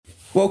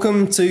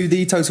Welcome to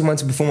the Total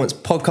Mental Performance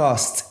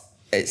podcast.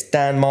 It's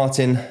Dan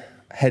Martin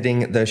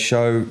heading the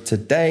show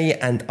today,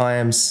 and I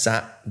am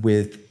sat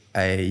with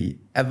a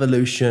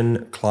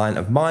Evolution client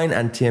of mine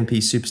and TMP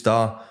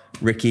superstar,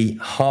 Rikki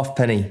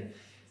Halfpenny.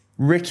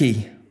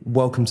 Rikki,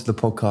 welcome to the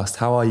podcast.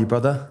 How are you,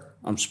 brother?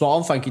 I'm spot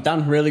on, thank you,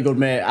 Dan. Really good,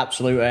 mate.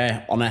 Absolute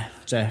honour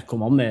to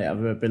come on, mate.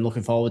 I've been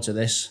looking forward to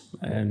this.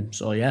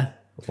 So, yeah.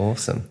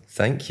 Awesome.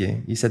 Thank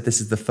you. You said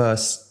this is the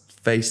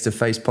first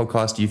face-to-face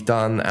podcast you've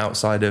done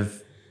outside of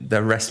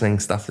the wrestling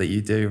stuff that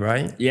you do,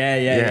 right?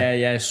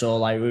 Yeah. So,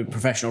 like, with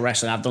professional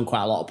wrestling, I've done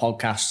quite a lot of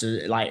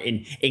podcasts, like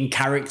in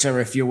character,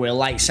 if you will,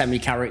 like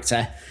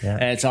semi-character,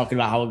 talking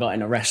about how I got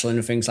into wrestling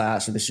and things like that.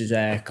 So this is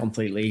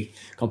completely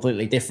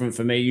different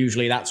for me.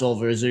 Usually that's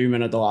over a Zoom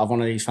and I don't have one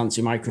of these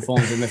fancy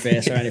microphones in my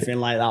face or anything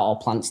like that, or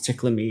plants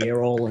tickling me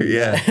ear hole.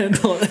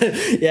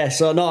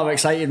 So no, I'm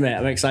excited, mate.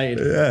 I'm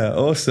excited. Yeah,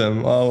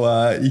 awesome.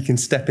 Well, you can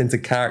step into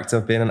character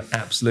of being an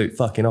absolute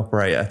fucking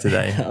operator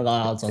today.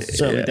 I'll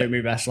certainly do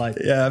my best, like.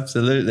 Yeah,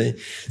 absolutely.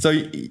 So,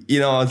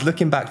 I was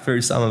looking back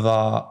through some of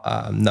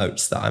our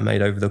notes that I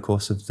made over the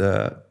course of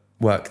the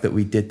work that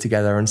we did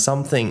together, and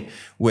something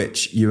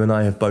which you and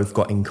I have both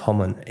got in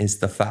common is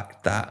the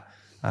fact that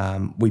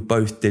we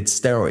both did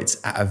steroids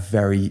at a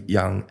very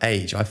young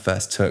age. I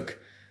first took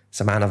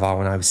some Anavar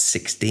when I was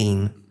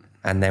 16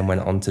 and then went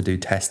on to do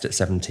test at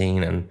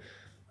 17, and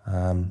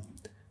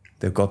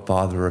the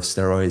godfather of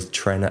steroids,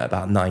 Tren, at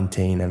about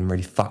 19, and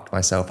really fucked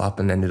myself up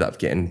and ended up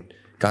getting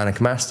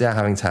gynecomastia,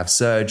 having to have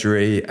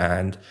surgery,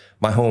 and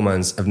my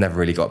hormones have never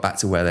really got back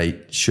to where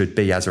they should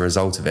be as a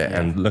result of it.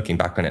 Yeah. And looking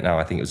back on it now,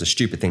 I think it was a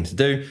stupid thing to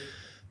do.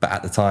 But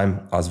at the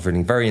time, I was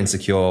feeling very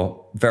insecure,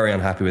 very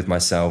unhappy with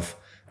myself.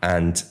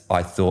 And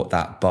I thought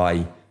that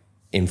by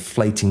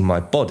inflating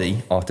my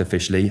body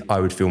artificially, I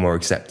would feel more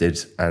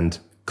accepted and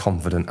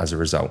confident as a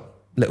result.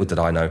 Little did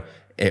I know,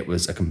 it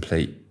was a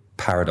complete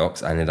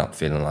paradox. I ended up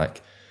feeling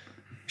like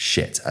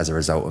shit as a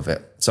result of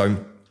it.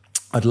 So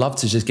I'd love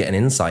to just get an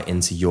insight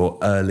into your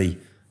early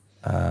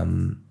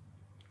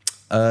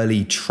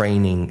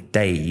training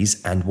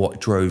days and what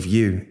drove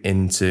you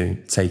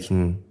into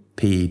taking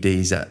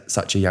PEDs at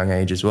such a young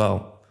age as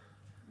well.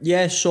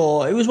 Yeah,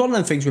 so it was one of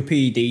them things with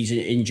PEDs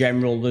in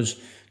general. There's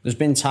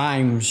been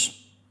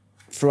times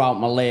throughout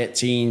my late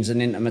teens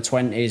and into my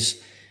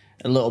 20s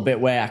a little bit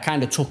where I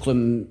kind of took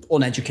them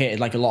uneducated,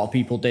 like a lot of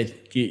people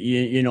did.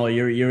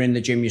 You're in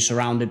the gym, you're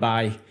surrounded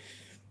by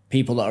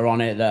people that are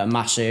on it that are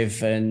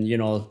massive, and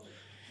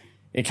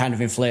it kind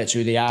of inflates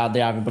who they are.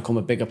 They either become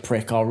a bigger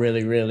prick or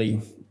really, really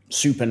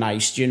super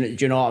nice. Do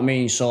you know what I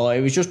mean? So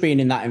it was just being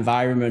in that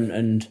environment,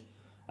 and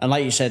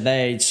like you said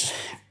there,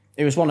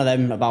 it was one of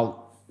them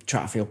about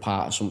trying to feel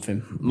part of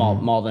something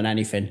more than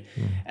anything.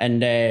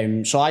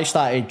 And so I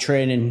started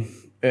training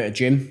at a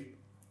gym.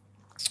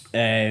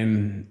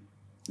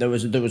 There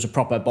was a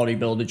proper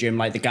bodybuilder gym.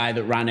 Like, the guy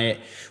that ran it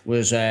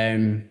was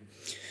an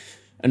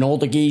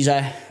older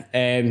geezer.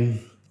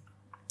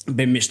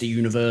 Been Mr.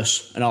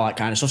 Universe and all that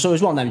kind of stuff. So it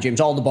was one of them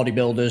gyms, all the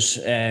bodybuilders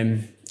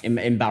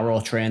in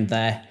Barrow trained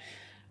there.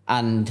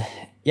 And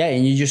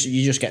you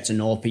just get to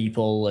know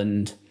people.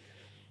 And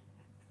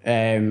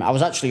I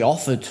was actually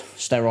offered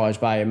steroids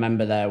by a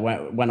member there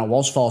when I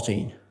was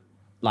 14.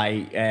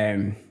 Like,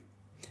 I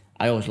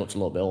always looked a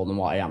little bit older than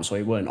what I am, so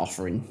he weren't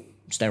offering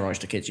steroids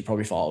to kids. He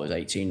probably thought I was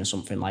 18 or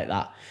something like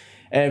that.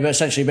 But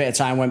essentially a bit of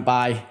time went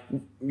by,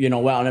 went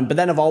on. But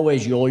then I've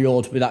always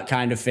yo-yoed with that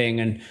kind of thing.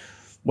 And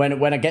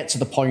when I get to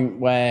the point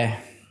where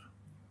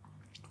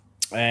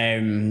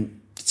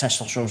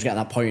testosterone was getting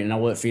that point and I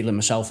weren't feeling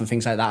myself and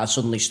things like that, I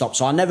suddenly stopped.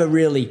 So I never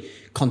really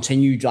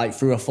continued like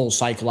through a full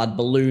cycle. I'd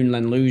balloon,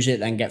 then lose it,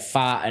 then get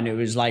fat. And it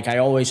was like I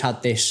always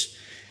had this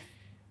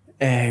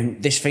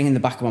thing in the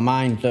back of my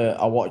mind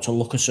that I wanted to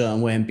look a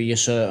certain way and be a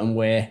certain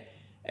way.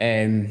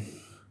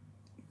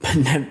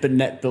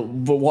 But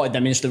wanted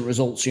them instant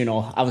results,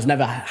 I was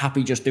never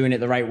happy just doing it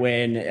the right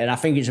way. And I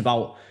think it's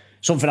about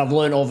something I've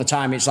learned over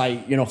time. It's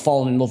like,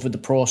 falling in love with the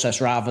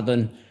process rather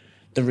than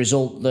the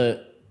result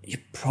that you're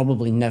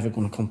probably never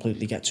going to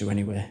completely get to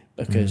anyway,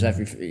 because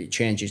it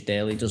changes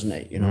daily, doesn't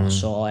it?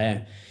 So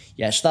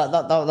yes,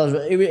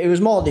 it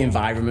was more the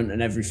environment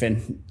and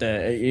everything.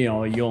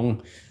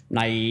 Young,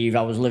 naive.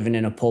 I was living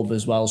in a pub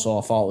as well, so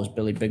I thought it was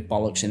Billy Big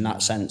Bollocks in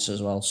that sense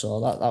as well. So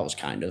that was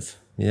kind of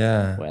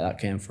where that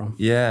came from.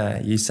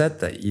 Yeah, you said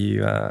that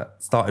you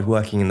started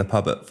working in the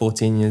pub at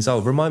 14 years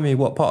old. Remind me,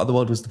 what part of the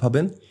world was the pub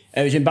in?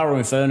 It was in Barrow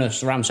in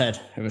Furness, Ram's Head,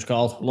 it was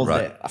called. Loved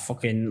it. I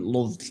fucking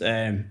loved,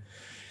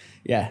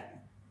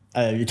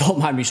 you don't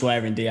mind me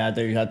swearing, do you? I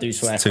do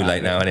swear. It's too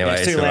late now anyway.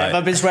 It's too late. Right.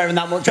 I've been swearing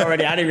that much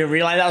already. I didn't even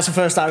realise that was the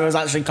first time I was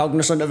actually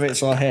cognizant of it.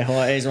 So hey,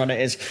 well, it is what it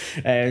is.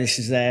 This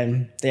is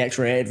the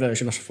X-rated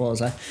version, I suppose.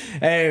 So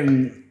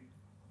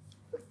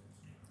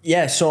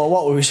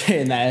what were we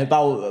saying there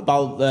about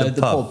the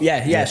pub?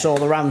 Yeah. So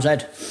the Ram's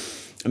Head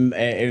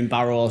in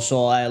Barrow.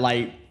 So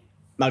my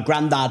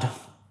granddad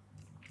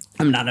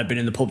and I'd been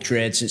in the pub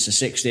trade since the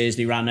 60s.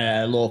 They ran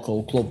a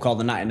local club called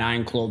the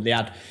 99 Club. They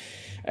had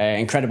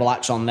incredible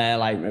acts on there.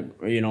 Like,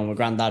 you know, my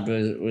granddad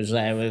was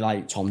there with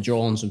like Tom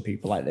Jones and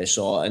people like this.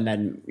 So, and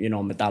then, you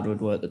know, my dad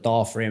would work the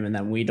door for him, and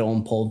then we'd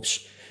own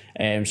pubs.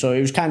 So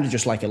it was kind of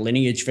just like a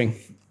lineage thing.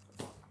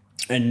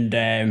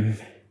 And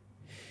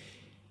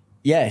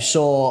yeah,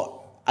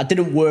 so I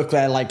didn't work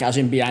there like as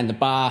in behind the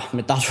bar.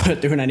 My dad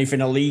wasn't doing anything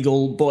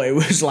illegal, but it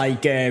was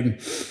like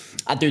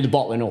I'd do the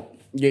bottling up.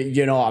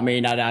 You know what I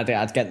mean?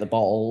 I'd get the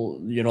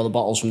bottle, you know, the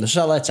bottles from the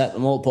cellar, take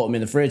them up, put them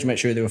in the fridge, make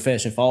sure they were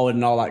facing forward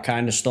and all that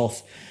kind of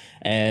stuff.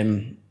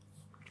 And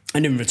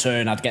in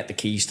return, I'd get the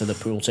keys to the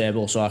pool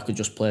table so I could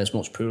just play as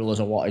much pool as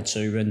I wanted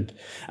to. And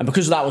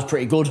because of that, I was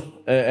pretty good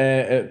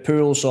at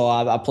pool. So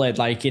I played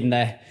like in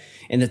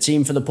the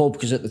team for the pub,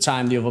 because at the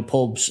time the other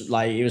pubs,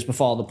 like it was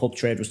before the pub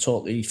trade was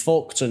totally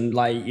fucked, and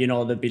like, you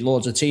know, there'd be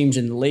loads of teams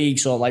in the league.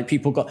 So like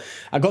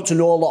I got to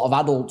know a lot of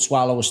adults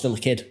while I was still a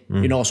kid,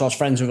 you know, so I was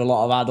friends with a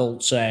lot of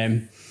adults,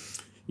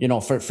 you know,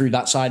 through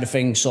that side of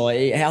things. So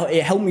it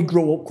helped me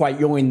grow up quite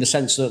young in the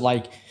sense that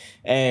like,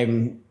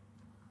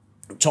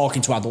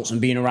 talking to adults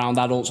and being around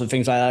adults and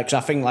things like that. Because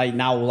I think like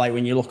now, like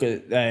when you look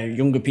at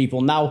younger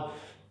people now,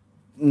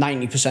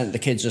 90% of the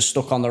kids are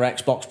stuck on their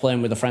Xbox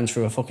playing with their friends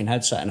through a fucking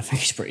headset, and I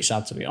think it's pretty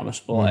sad, to be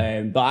honest. But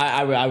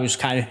I was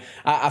kind of,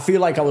 I feel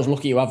like I was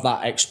lucky to have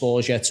that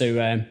exposure to,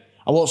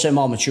 I won't say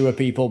more mature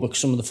people, because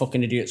some of the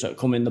fucking idiots that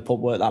come in the pub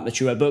weren't that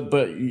mature,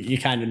 but you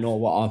kind of know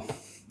what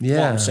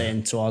I'm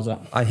saying towards that.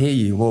 I hear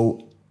you.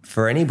 Well,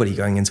 for anybody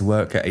going into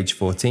work at age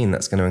 14,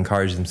 that's going to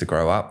encourage them to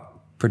grow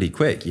up pretty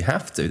quick. You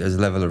have to. There's a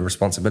level of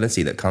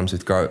responsibility that comes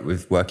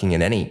with working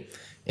in any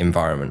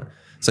environment.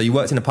 So you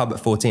worked in a pub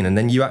at 14, and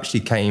then you actually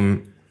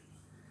came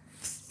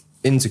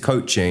into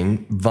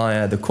coaching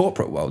via the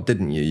corporate world,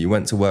 didn't you? You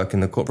went to work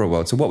in the corporate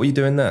world. So what were you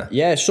doing there?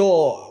 Yeah,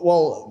 so,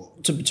 well,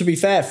 to be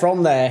fair,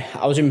 from there,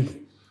 I was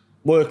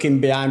working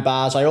behind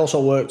bars. I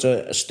also worked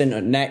a stint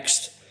at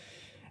Next,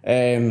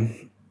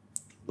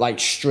 like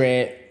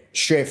straight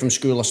from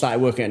school. I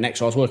started working at Next.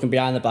 So I was working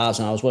behind the bars,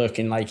 and I was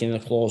working like in the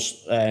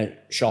clothes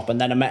shop. And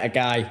then I met a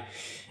guy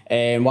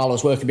while I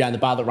was working behind the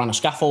bar that ran a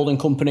scaffolding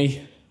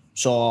company.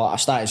 So I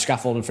started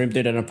scaffolding for him,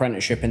 did an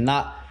apprenticeship in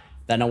that.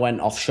 Then I went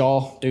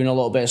offshore doing a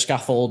little bit of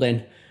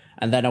scaffolding.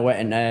 And then I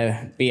went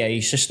in BAE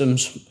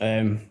Systems,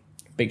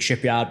 big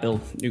shipyard, build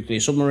nuclear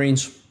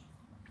submarines.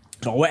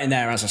 So I went in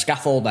there as a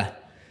scaffolder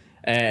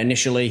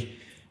initially.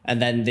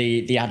 And then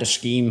they had a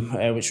scheme,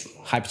 which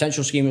high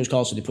potential scheme it was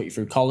called. So they put you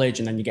through college,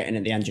 and then you get in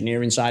at the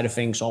engineering side of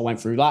things. So I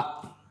went through that.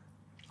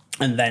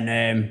 And then,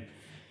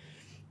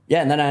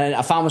 and then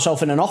I found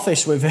myself in an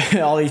office with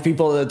all these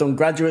people that had done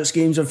graduate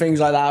schemes and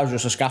things like that. I was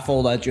just a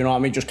scaffolder, do you know what I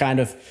mean? Just kind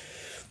of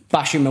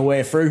bashing my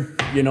way through,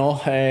 you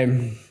know.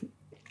 And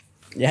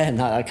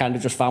I kind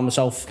of just found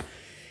myself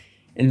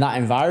in that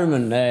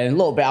environment. A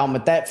little bit out of my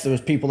depth. There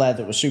was people there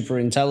that were super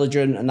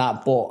intelligent and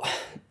that, but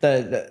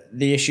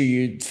the issue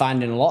you'd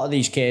find in a lot of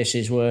these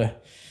cases were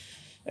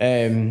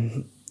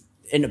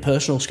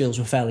interpersonal skills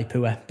were fairly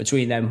poor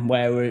between them,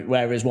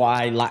 whereas what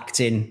I lacked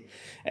in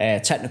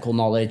technical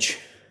knowledge,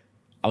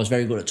 I was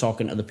very good at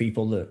talking to the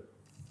people that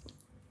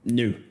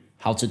knew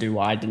how to do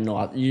what I didn't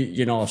know,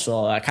 you know.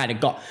 So I kind of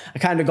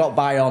got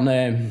by on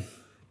I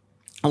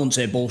wouldn't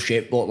say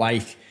bullshit, but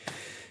like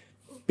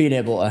being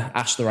able to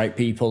ask the right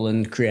people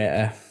and create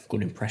a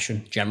good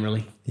impression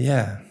generally.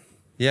 Yeah.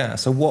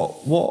 So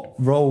what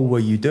role were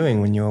you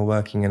doing when you were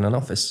working in an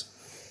office?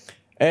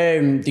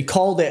 They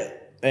called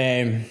it,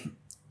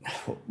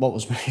 what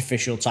was my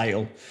official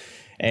title?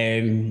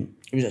 It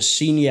was a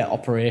senior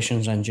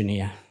operations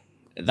engineer.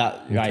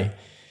 That right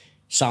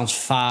sounds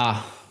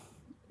far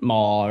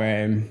more.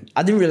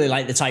 I didn't really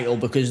like the title,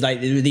 because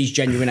like there were these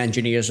genuine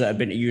engineers that had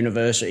been to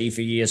university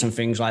for years and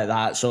things like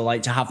that. So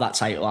like to have that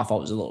title, I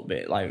thought was a little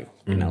bit like,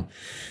 you know,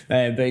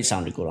 but it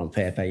sounded good on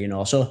paper, you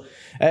know. So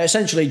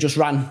essentially just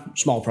ran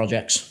small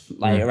projects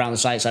like around the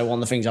sites. Like one of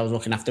the things I was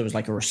looking after was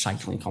like a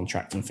recycling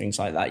contract and things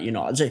like that, you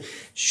know. I'd say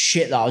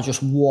shit that I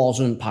just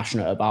wasn't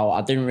passionate about.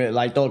 I didn't really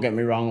like, don't get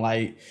me wrong,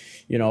 like,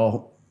 you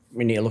know,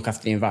 we need to look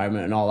after the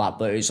environment and all that,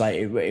 but it's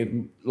like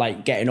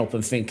like getting up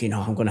and thinking,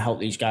 I'm going to help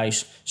these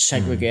guys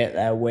segregate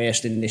their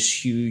waste in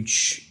this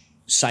huge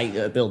site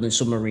that are building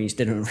submarines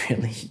didn't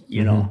really,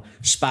 you know,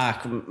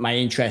 spark my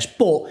interest.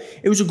 But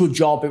it was a good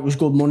job. It was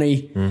good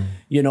money.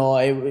 You know,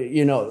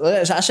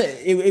 as I said,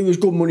 it was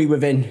good money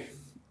within,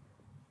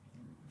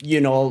 you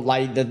know,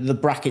 like the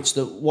brackets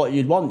that what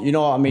you'd want. You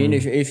know what I mean?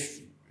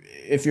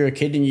 If you're a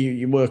kid and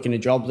you work in a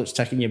job that's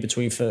taking you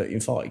between 30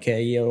 and 40k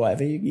a year or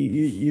whatever,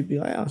 you'd be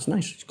like, it's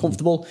nice, it's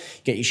comfortable.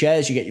 You get your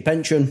shares, you get your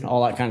pension,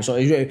 all that kind of stuff.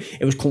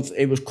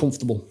 It was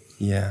comfortable.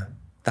 Yeah,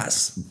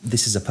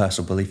 this is a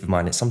personal belief of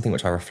mine. It's something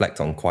which I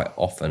reflect on quite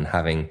often,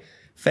 having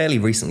fairly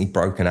recently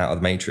broken out of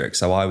the matrix.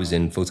 So I was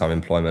in full-time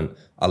employment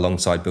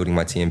alongside building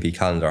my TMP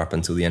calendar up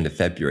until the end of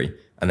February,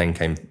 and then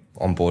came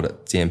on board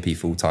at TMP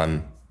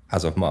full-time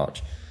as of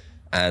March.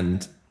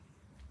 And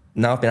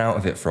now I've been out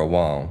of it for a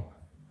while,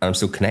 and I'm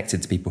still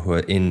connected to people who are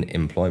in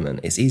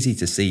employment. It's easy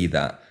to see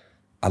that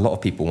a lot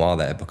of people are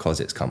there because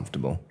it's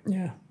comfortable.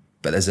 Yeah.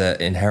 But there's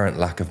an inherent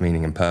lack of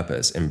meaning and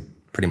purpose in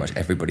pretty much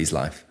everybody's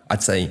life.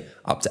 I'd say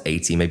up to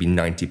 80, maybe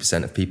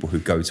 90% of people who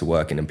go to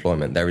work in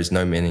employment, there is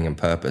no meaning and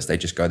purpose. They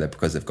just go there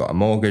because they've got a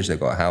mortgage, they've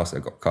got a house,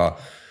 they've got a car,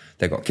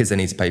 they've got kids they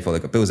need to pay for,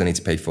 they've got bills they need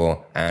to pay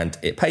for, and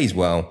it pays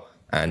well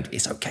and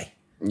it's okay.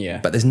 Yeah.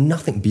 But there's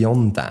nothing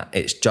beyond that.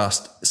 It's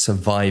just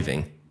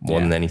surviving more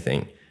than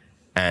anything.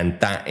 And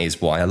that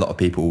is why a lot of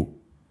people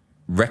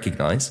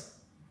recognize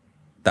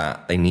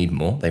that they need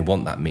more. They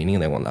want that meaning,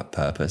 they want that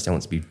purpose. They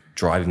want to be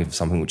driving for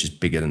something which is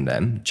bigger than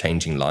them,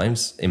 changing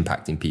lives,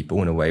 impacting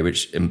people in a way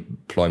which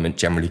employment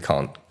generally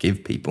can't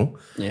give people.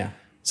 Yeah.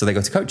 So they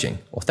go to coaching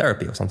or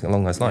therapy or something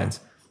along those lines.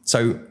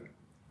 So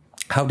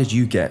how did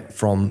you get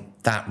from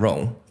that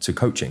role to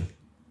coaching?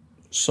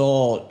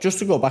 So just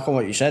to go back on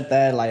what you said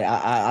there, like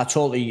I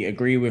totally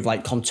agree with,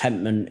 like,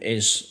 contentment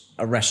is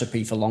a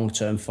recipe for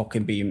long-term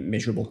fucking being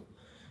miserable.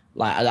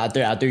 Like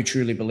I do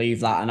truly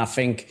believe that. And I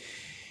think,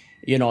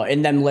 you know,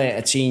 in them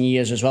later teen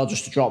years as well,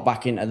 just to drop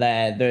back into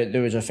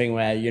there was a thing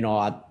where, you know,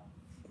 I'd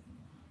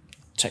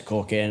take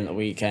cocaine at the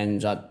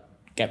weekends, I'd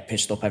get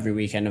pissed up every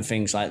weekend and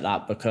things like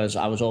that, because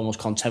I was almost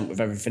content with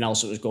everything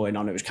else that was going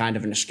on. It was kind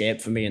of an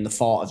escape for me, and the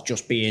thought of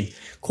just being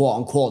quote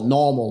unquote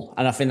normal.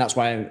 And I think that's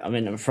why I'm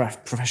in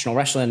professional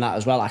wrestling, that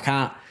as well.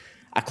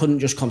 I couldn't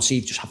just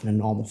conceive just having a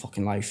normal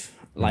fucking life.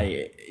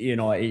 Like, you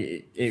know,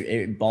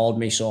 it bored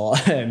me. So,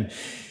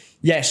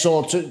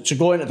 so to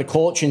go into the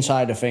coaching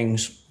side of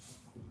things,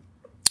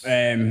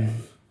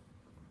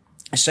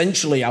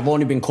 essentially I've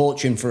only been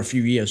coaching for a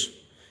few years.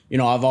 You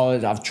know,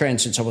 I've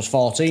trained since I was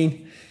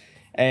 14,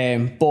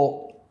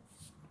 but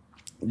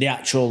the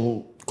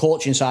actual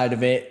coaching side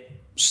of it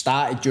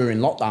started during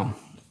lockdown.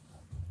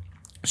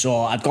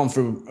 So I'd gone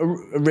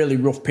through a really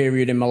rough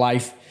period in my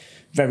life,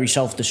 very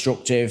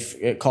self-destructive.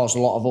 It caused a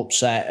lot of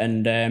upset,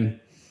 and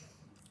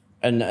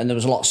there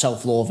was a lot of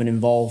self-loathing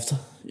involved.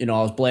 You know,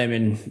 I was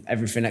blaming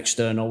everything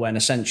external, when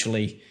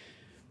essentially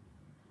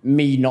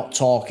me not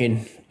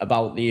talking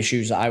about the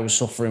issues that I was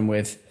suffering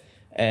with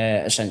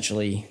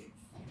essentially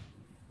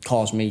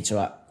caused me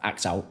to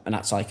act out and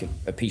act like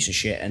a piece of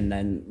shit, and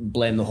then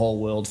blame the whole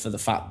world for the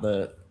fact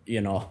that,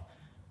 you know,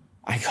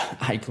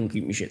 I couldn't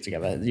keep my shit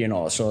together, you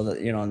know. So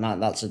that, you know, and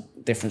that's a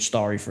different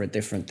story for a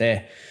different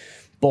day.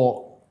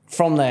 But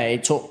from there,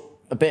 it took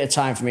a bit of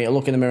time for me to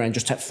look in the mirror and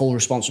just take full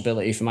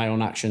responsibility for my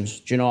own actions.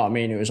 Do you know what I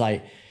mean? It was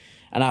like,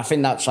 and I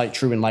think that's like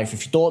true in life.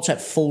 If you don't take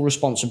full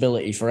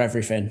responsibility for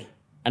everything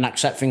and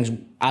accept things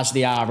as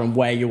they are and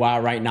where you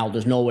are right now,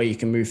 there's no way you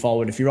can move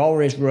forward. If you're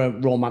always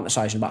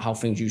romanticising about how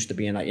things used to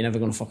be and that, you're never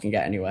going to fucking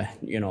get anywhere,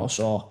 you know.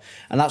 So,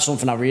 and that's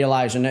something I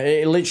realised. And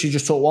it literally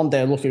just took one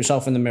day, look at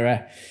yourself in the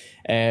mirror,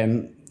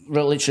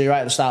 literally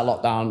right at the start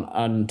of lockdown,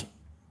 and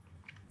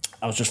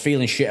I was just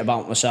feeling shit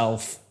about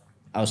myself.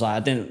 I was like, I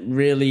didn't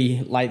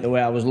really like the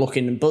way I was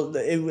looking, but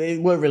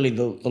it weren't really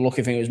the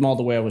looking thing. It was more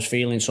the way I was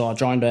feeling. So I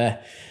joined a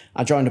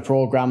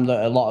program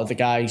that a lot of the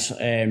guys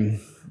that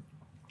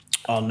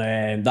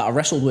I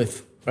wrestled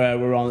with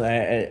were on.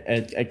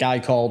 A guy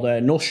called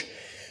Nush,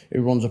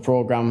 who runs a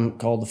program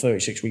called the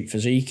 36-Week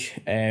Physique.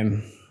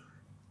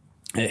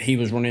 He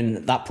was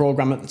running that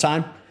program at the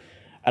time,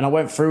 and I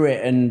went through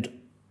it, and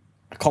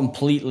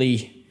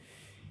completely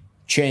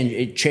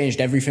changed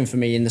everything for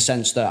me, in the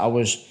sense that I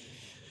was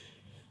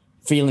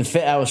feeling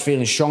fit, I was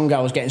feeling stronger,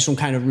 I was getting some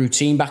kind of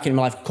routine back in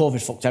my life.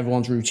 COVID fucked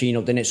everyone's routine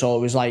up, didn't it? So it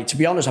was like, to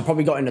be honest, I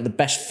probably got into the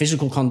best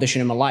physical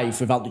condition in my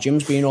life without the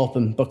gyms being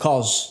open,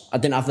 because I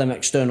didn't have them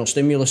external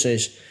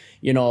stimuluses.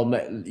 You know,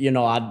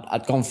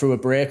 I'd gone through a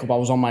breakup, I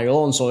was on my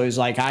own, so it was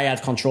like I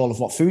had control of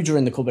what foods were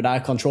in the cupboard, I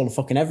had control of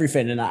fucking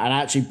everything, and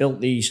I actually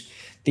built these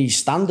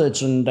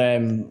standards, and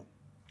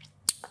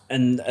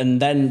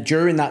then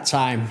during that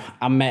time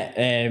I met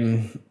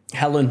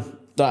Helen,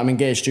 that I'm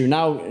engaged to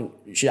now.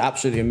 She's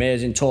absolutely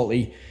amazing,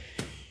 totally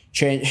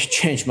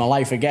changed my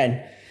life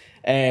again.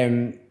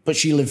 But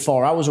she lived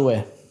 4 hours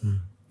away.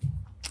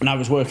 And I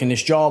was working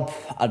this job.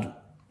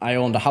 I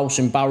owned a house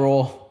in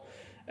Barrow.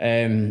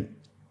 And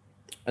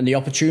the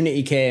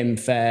opportunity came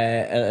for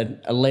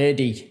a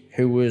lady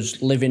who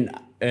was living,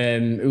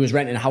 who was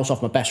renting a house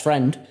off my best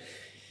friend.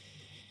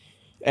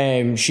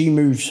 She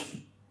moved.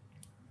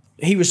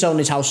 He was selling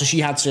his house, so she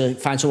had to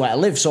find somewhere to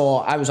live. So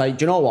I was like,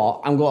 do you know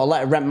what? I'm going to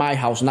let her rent my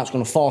house, and that's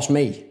going to force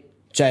me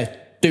to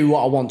do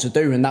what I want to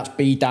do, and that's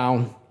be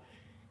down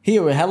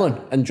here with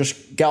Helen and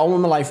just get on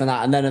with my life and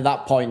that. And then at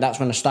that point, that's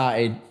when I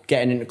started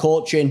getting into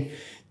coaching,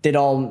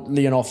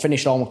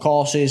 finished all my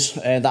courses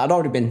that I'd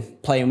already been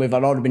playing with.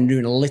 I'd already been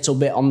doing a little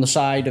bit on the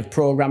side of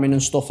programming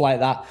and stuff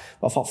like that.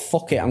 But I thought,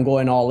 fuck it, I'm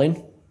going all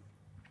in.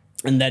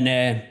 And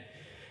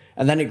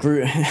then it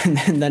grew,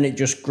 and then it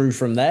just grew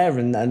from there.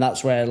 And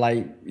that's where,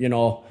 like, you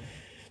know,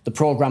 the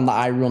program that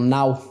I run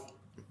now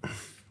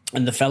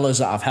and the fellas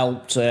that I've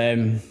helped,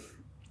 it's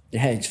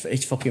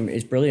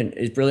brilliant.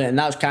 It's brilliant. And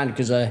that's kind of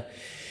because, I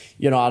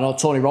know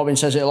Tony Robbins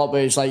says it a lot,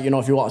 but it's like, you know,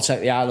 if you want to take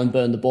the island,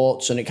 burn the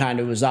boats. And it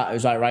kind of was that. It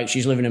was like, right,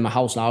 she's living in my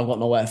house now. I've got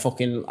nowhere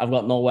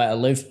to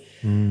live.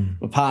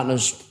 My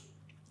partner's,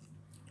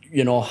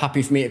 you know,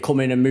 happy for me to come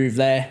in and move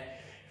there.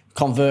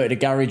 converted a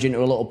garage into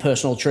a little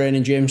personal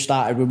training gym,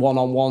 started with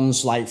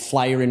one-on-ones, like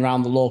flyering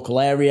around the local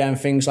area and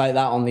things like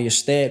that on the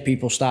estate.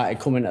 People started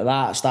coming to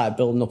that, started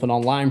building up an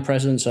online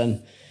presence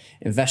and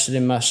invested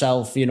in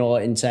myself, you know,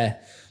 into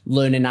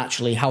learning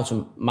actually how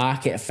to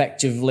market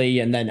effectively.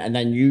 And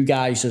then you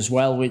guys as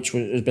well, which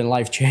has been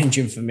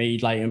life-changing for me,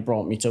 like, and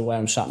brought me to where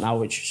I'm sat now,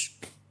 which is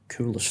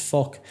cool as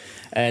fuck.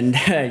 And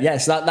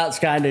yes, that's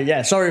kind of,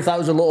 yeah, sorry if that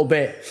was a little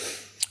bit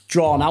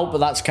drawn out, but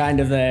that's kind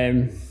of,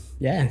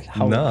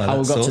 how we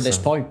got to this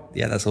point.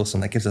 Yeah, that's awesome.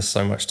 That gives us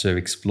so much to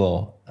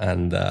explore.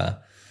 And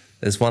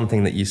there's one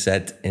thing that you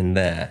said in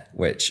there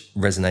which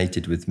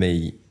resonated with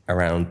me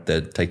around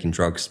the taking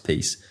drugs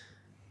piece.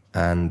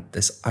 And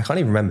this, I can't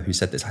even remember who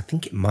said this. I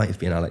think it might have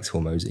been Alex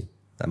Hormozy.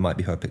 That might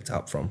be who I picked it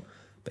up from.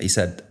 But he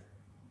said,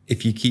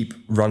 if you keep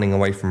running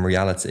away from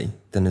reality,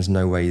 then there's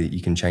no way that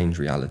you can change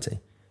reality.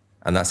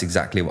 And that's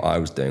exactly what I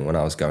was doing when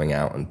I was going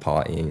out and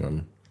partying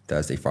on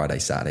Thursday, Friday,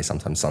 Saturday,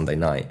 sometimes Sunday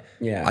night.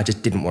 Yeah. I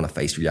just didn't want to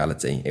face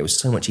reality. It was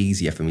so much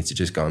easier for me to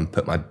just go and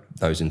put my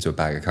nose into a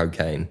bag of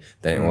cocaine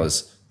than it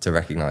was to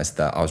recognize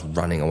that I was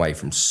running away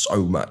from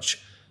so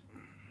much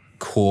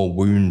core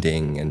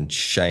wounding and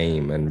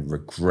shame and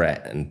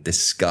regret and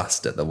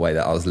disgust at the way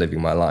that I was living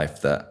my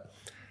life, that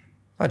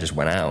I just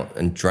went out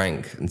and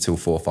drank until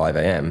 4 or 5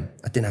 a.m.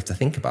 I didn't have to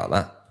think about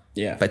that.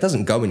 Yeah. But it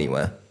doesn't go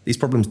anywhere. These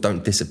problems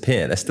don't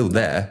disappear. They're still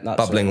there,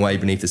 bubbling away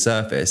beneath the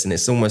surface. And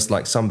it's almost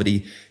like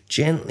somebody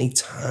gently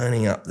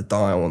turning up the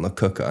dial on the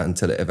cooker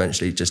until it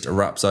eventually just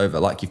erupts over,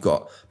 like you've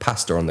got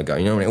pasta on the go.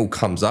 You know, when it all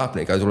comes up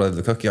and it goes all over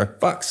the cooker, you're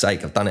like, fuck's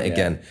sake, I've done it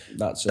again.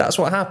 That's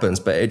what happens.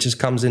 But it just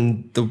comes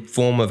in the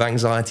form of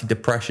anxiety,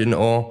 depression,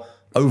 or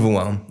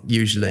overwhelm,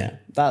 usually. Yeah.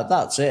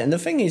 That's it. And the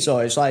thing is, though,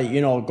 it's like,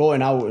 you know,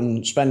 going out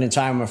and spending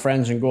time with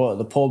friends and go to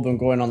the pub and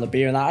going on the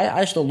beer and that,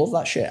 I still love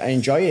that shit. I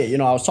enjoy it. You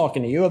know, I was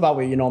talking to you about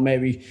it, you know,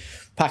 maybe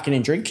packing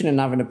and drinking and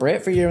having a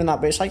break for a year and that,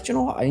 but it's like, do you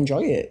know what? I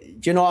enjoy it.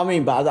 Do you know what I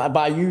mean? But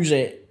I use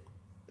it,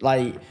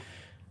 like,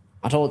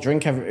 I don't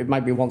drink it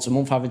might be once a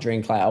month I have a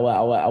drink. Like,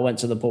 I went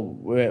to the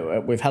pub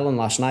with Helen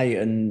last night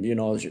and, you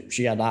know,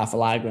 she had half a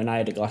lager and I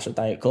had a glass of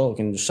Diet Coke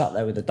and just sat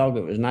there with the dog.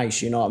 It was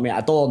nice, you know what I mean?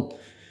 I don't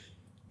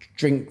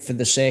drink for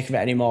the sake of it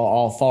anymore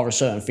or for a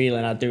certain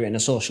feeling. I do it in a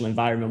social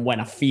environment when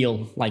I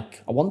feel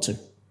like I want to.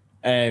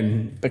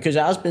 Because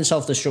it has been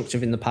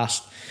self-destructive in the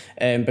past,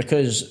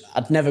 because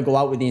I'd never go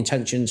out with the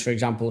intentions, for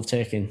example, of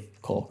taking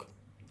Coke.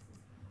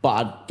 But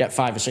I'd get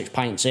 5 or 6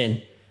 pints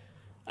in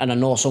and I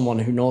know someone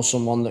who knows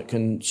someone that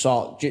can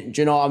sort, do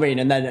you know what I mean?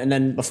 And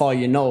then before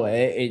you know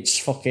it, it's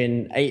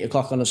fucking 8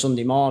 o'clock on a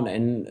Sunday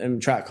morning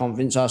and try to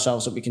convince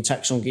ourselves that we can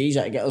text some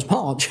geezer to get us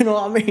more. Do you know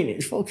what I mean?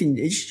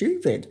 It's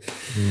stupid.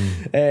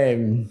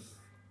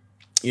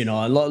 You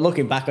know,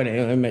 looking back on it,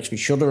 it makes me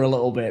shudder a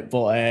little bit,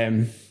 but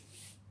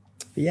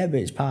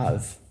it's part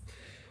of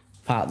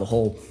the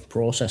whole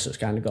process that's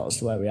kind of got us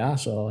to where we are.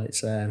 So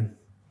it's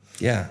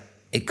yeah,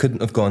 it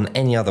couldn't have gone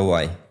any other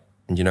way,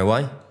 and you know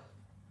why?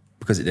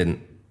 Because it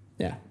didn't.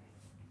 Yeah,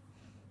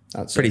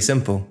 that's pretty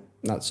simple.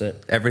 That's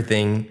it.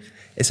 Everything.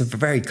 It's a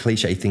very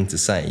cliche thing to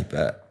say,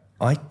 but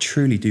I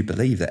truly do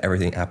believe that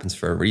everything happens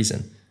for a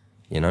reason.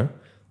 You know,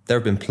 there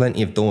have been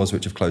plenty of doors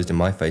which have closed in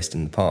my face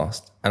in the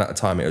past, and at the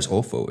time it was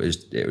awful.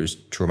 It was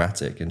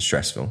traumatic and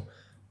stressful.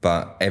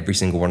 But every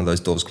single one of those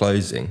doors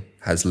closing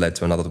has led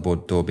to another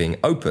door being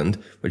opened,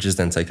 which has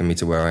then taken me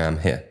to where I am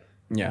here.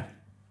 Yeah.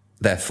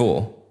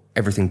 Therefore,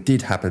 everything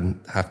did have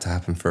to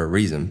happen for a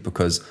reason,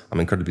 because I'm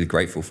incredibly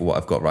grateful for what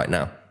I've got right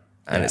now.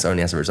 And it's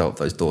only as a result of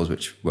those doors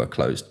which were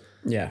closed.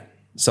 Yeah.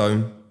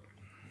 So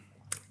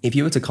if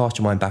you were to cast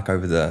your mind back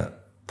over the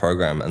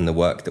program and the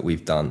work that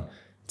we've done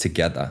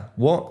together,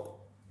 what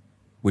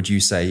would you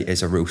say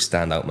is a real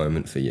standout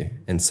moment for you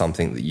in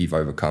something that you've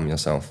overcome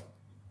yourself?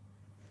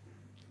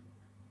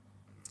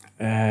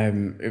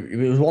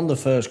 It was one of the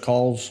first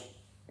calls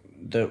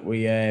that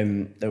we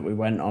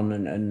went on,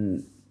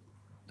 and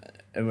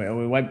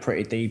we went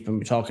pretty deep, and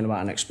we're talking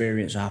about an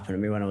experience that happened to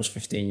me when I was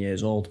 15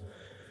 years old,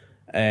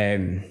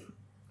 and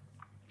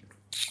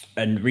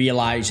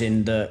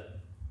realising that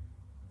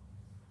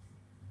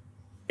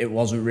it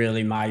wasn't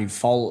really my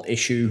fault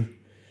issue.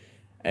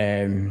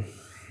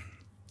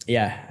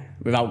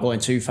 Without going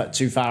too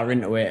far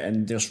into it,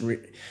 and just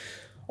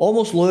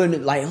almost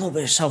learning like a little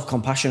bit of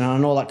self-compassion. And I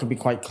know that could be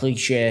quite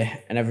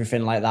cliche and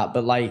everything like that,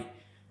 but like,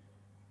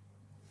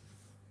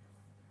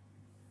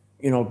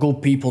 you know,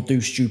 good people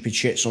do stupid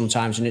shit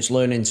sometimes, and it's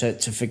learning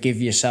to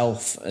forgive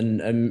yourself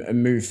and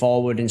move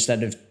forward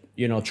instead of,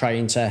 you know,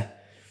 trying to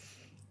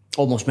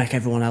almost make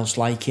everyone else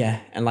like you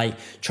and like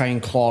try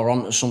and claw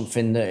onto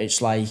something that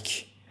it's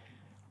like,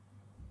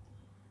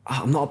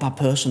 I'm not a bad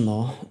person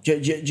though. Do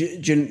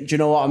you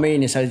know what I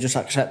mean? Instead of just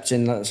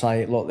accepting that it's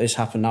like, look, this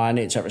happened now, I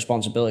need to take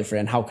responsibility for it,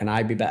 and how can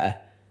I be better?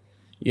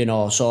 You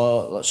know,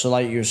 so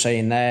like you were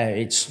saying there,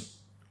 it's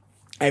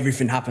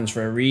everything happens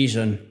for a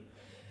reason.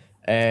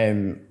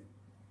 There's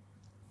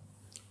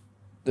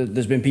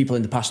been people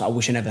in the past that I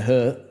wish I never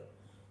hurt,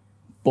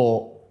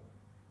 but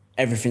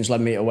everything's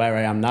led me to where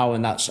I am now,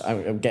 and that's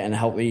I'm getting to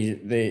help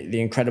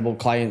the incredible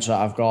clients that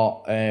I've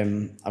got.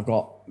 I've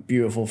got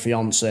beautiful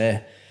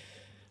fiance.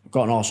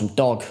 got an awesome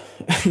dog,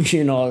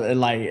 you know,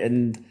 like,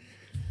 and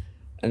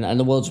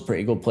the world's a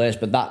pretty good place.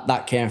 But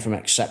that came from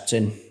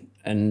accepting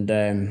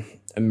and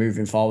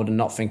moving forward and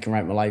not thinking,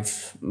 right,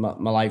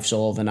 my life's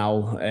over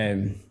now,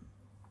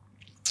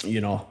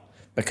 you know,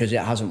 because it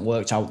hasn't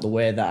worked out the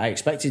way that I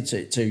expected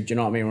it to. Do you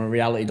know what I mean? When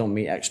reality don't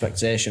meet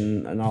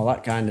expectation and all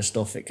that kind of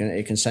stuff, it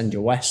can send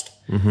you west.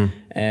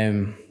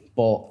 Mm-hmm.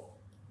 But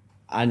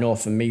I know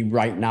for me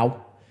right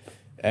now,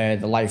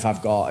 the life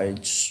I've got,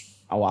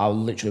 I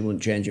literally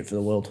wouldn't change it for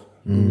the world.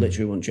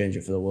 Literally wouldn't change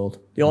it for the world.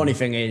 The only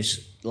thing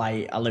is,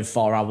 like, I live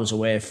 4 hours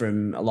away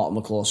from a lot of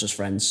my closest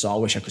friends, so I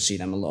wish I could see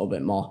them a little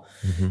bit more.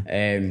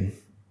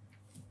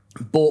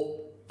 But,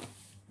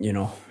 you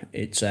know,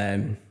 it's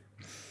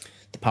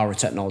the power of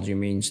technology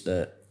means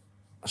that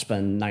I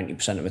spend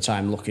 90% of the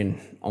time looking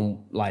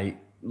on my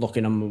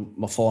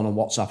phone on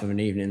WhatsApp of an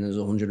evening. There's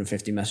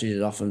 150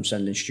 messages off them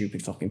sending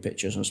stupid fucking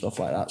pictures and stuff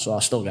like that. So I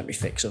still get me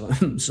fix of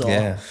them. So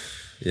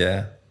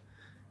yeah.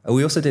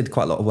 We also did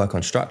quite a lot of work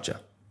on structure.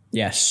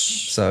 Yes.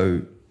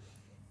 So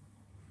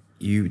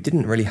you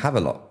didn't really have a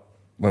lot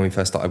when we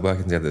first started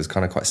working together. It was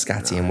kind of quite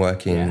scatty and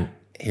working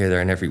here,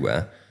 there, and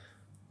everywhere.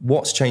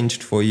 What's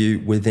changed for you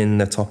within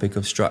the topic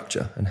of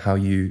structure and how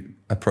you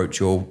approach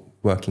your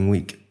working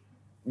week?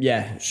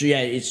 Yeah, so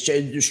it's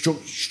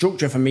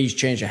structure for me has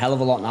changed a hell of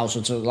a lot now.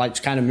 So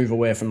to kind of move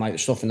away from like the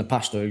stuff in the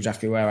past to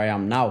exactly where I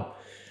am now,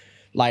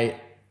 like,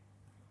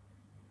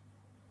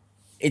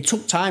 it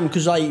took time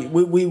because like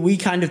we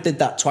kind of did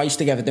that twice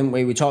together, didn't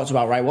we? We talked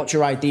about, right, what's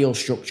your ideal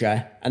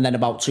structure, and then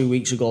about 2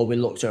 weeks ago we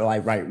looked at,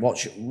 like, right,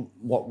 what's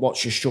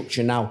your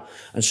structure now?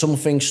 And some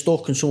things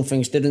stuck and some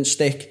things didn't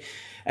stick,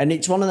 and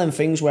it's one of them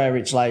things where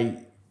it's like,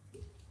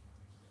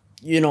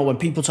 you know, when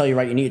people tell you,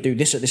 right, you need to do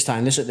this at this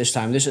time, this at this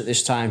time, this at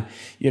this time,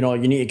 you know,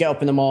 you need to get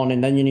up in the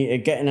morning, then you need to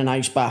get in an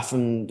ice bath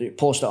and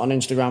post it on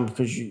Instagram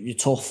because you're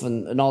tough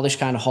and all this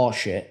kind of horse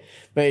shit.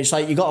 But it's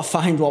like, you got to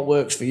find what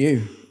works for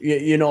you,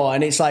 you know,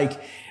 and it's like,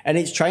 and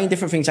it's trying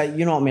different things. Like,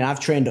 you know what I mean? I've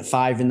trained at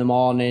 5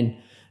 a.m,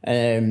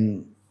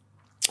 and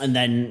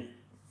then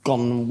gone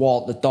and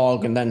walked the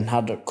dog and then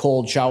had a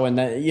cold shower and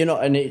then, you know,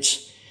 and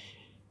it's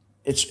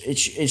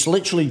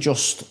literally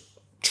just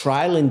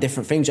trialing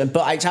different things.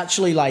 But it's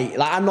actually like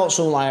I'm not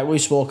someone, like we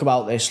spoke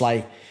about this,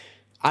 like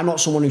I'm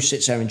not someone who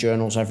sits there and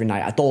journals every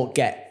night. I don't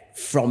get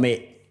from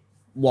it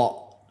what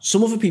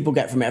some other people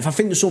get from it. If I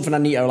think there's something I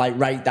need to like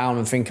write down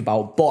and think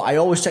about, but I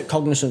always take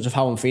cognizance of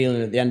how I'm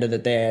feeling at the end of the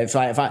day.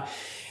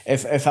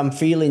 If I'm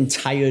feeling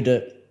tired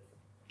at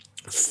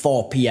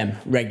 4 p.m.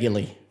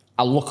 regularly,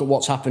 I'll look at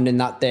what's happened in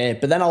that day,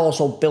 but then I'll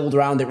also build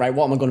around it, right?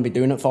 What am I going to be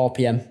doing at 4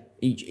 p.m.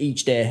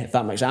 each day, if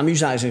that makes sense? I'm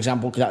using that as an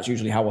example because that's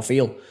usually how I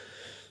feel.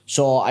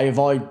 So I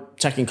avoid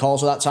taking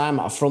calls at that time.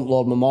 I front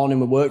load my morning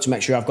with work to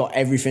make sure I've got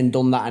everything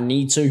done that I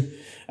need to.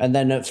 And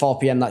then at 4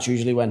 p.m, that's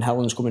usually when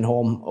Helen's coming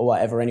home or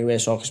whatever anyway,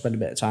 so I can spend a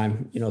bit of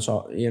time,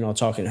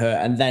 talking to her.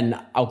 And then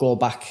I'll go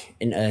back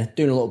into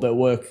doing a little bit of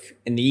work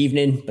in the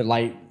evening, but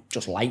like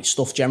just light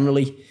stuff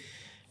generally.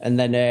 And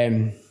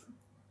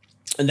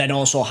then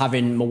also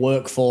having my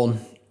work phone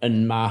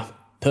and my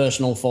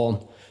personal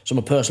phone. So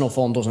my personal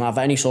phone doesn't have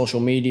any social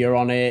media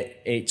on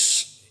it.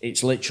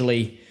 It's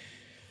literally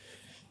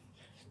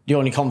the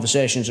only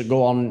conversations that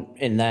go on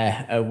in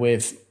there are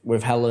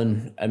with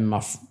Helen and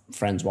my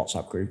friend's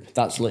WhatsApp group.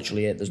 That's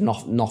literally it. There's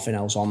nothing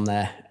else on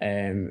there.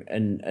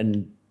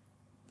 And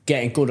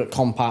getting good at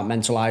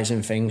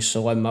compartmentalising things.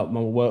 So when my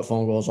work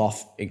phone goes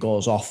off, it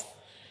goes off.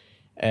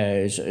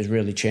 Has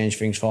really changed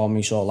things for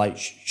me. So like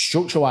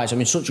structure-wise,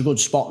 I'm in such a good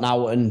spot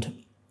now,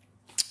 and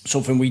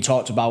something we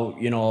talked about,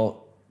 you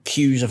know,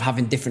 cues of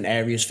having different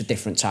areas for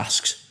different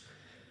tasks.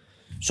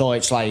 So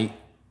it's like,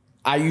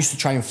 I used to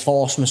try and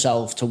force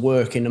myself to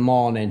work in the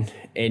morning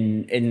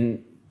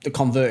in the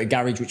converted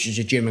garage, which is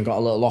a gym, and got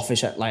a little office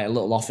set.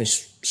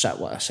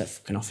 Well, I said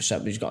fucking office set,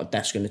 but he's got a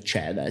desk and a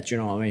chair there. Do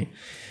you know what I mean?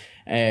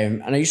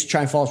 And I used to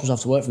try and force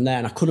myself to work from there,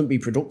 and I couldn't be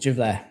productive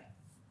there.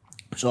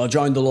 So I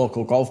joined the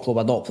local golf club.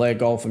 I don't play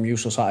golf. I'm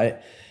useless at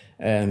it.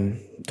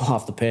 Don't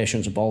have the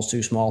patience. The ball's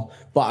too small.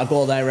 But I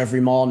go there every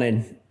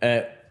morning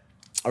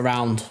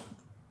around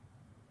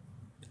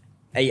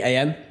 8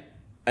 a.m.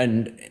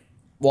 and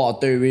what I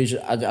do is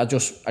I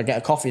get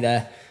a coffee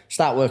there,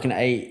 start working at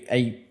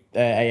 8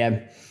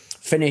 a.m,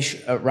 finish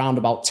at around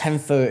about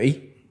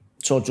 10:30.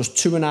 So just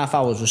 2.5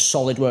 hours of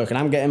solid work, and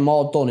I'm getting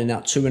more done in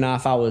that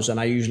 2.5 hours than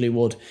I usually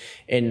would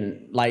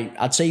in, like,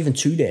 I'd say even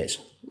 2 days,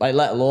 like,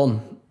 let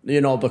alone,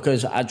 you know,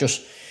 because I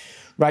just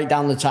write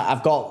down the time.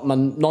 I've got my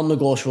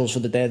non-negotiables for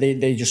the day.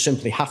 They just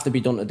simply have to be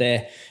done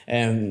today.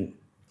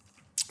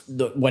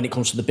 When it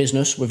comes to the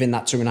business within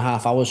that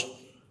 2.5 hours.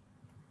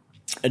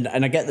 And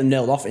I get them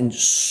nailed off in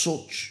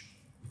such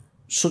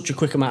a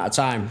quick amount of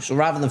time. So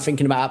rather than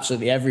thinking about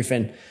absolutely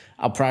everything,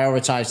 I'll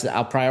prioritise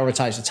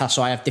the task.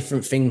 So I have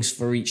different things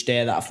for each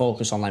day that I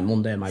focus on. Like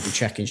Monday, it might be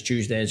check-ins.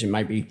 Tuesdays, it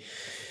might be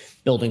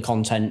building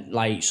content.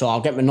 Like, so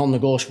I'll get my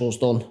non-negotiables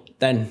done.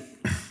 Then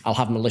I'll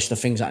have my list of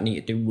things that I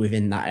need to do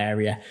within that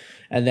area.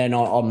 And then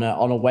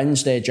on a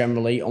Wednesday,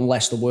 generally,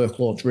 unless the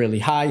workload's really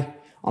high,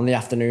 On the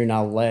afternoon,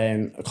 I'll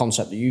a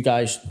concept that you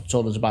guys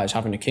told us about is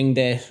having a king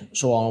day.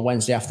 So on a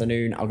Wednesday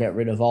afternoon, I'll get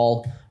rid of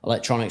all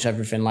electronics,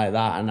 everything like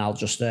that, and I'll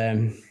just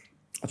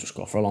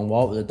go for a long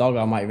walk with the dog.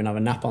 I might even have a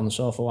nap on the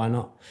sofa. Why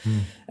not?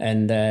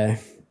 And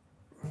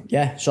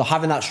so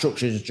having that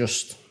structure is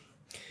just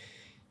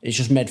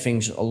made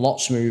things a lot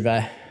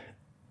smoother,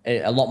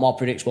 a lot more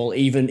predictable.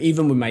 Even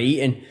with my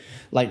eating,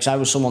 like, 'cause I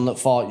was someone that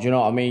thought, you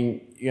know what I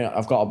mean? You know,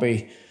 I've got to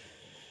be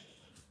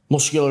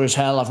muscular as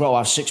hell. I've got to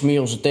have 6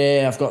 meals a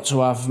day. I've got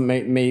to have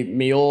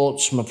me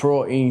oats, my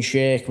protein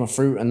shake, my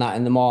fruit and that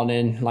in the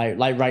morning. Like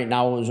right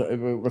now, as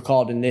we're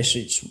recording this,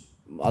 it's,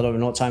 I don't even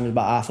know what time, it's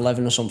about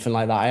 11:30 or something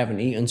like that. I haven't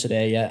eaten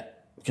today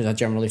yet because I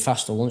generally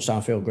fast at lunchtime.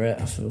 I feel great.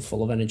 I feel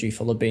full of energy,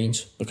 full of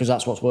beans, because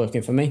that's what's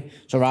working for me.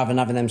 So rather than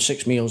having them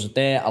 6 meals a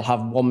day, I'll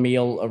have one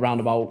meal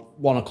around about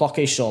 1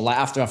 o'clock-ish. So like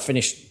after I've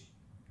finished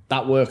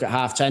that work at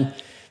 10:30,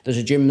 there's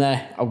a gym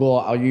there.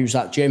 I'll use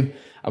that gym.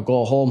 I'll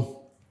go home.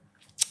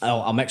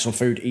 I'll make some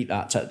food, eat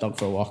that, take the dog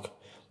for a walk,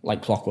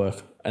 like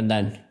clockwork, and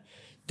then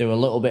do a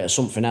little bit of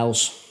something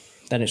else.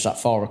 Then it's that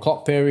 4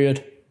 o'clock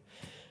period.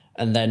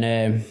 And then,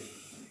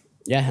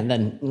 and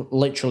then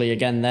literally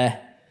again there,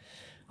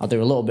 I'll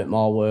do a little bit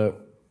more work,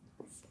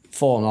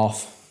 phone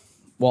off,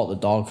 walk the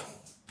dog,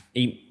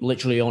 eat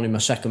literally only my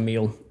second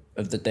meal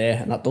of the day,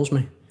 and that does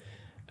me.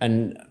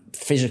 And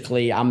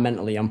physically and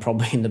mentally, I'm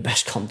probably in the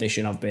best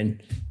condition I've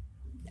been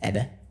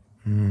ever,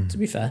 to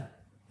be fair.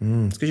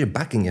 It's because you're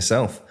backing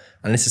yourself.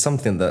 And this is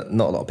something that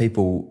not a lot of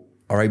people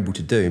are able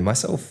to do,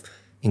 myself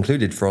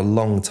included. For a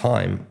long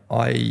time,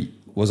 I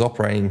was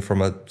operating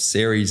from a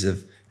series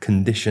of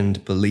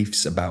conditioned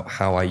beliefs about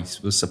how I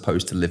was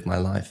supposed to live my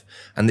life.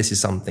 And this is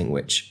something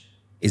which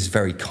is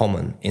very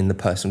common in the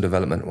personal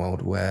development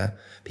world, where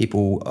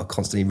people are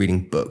constantly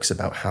reading books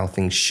about how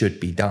things should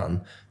be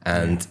done.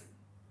 And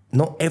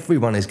not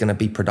everyone is going to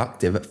be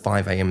productive at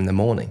 5 a.m. in the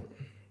morning.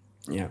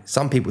 Yeah.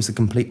 Some people, it's the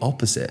complete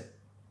opposite.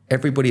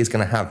 Everybody is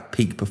going to have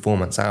peak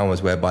performance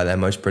hours whereby they're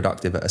most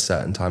productive at a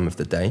certain time of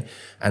the day.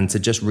 And to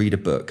just read a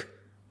book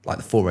like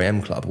the 4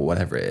 a.m. Club or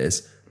whatever it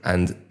is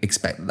and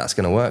expect that that's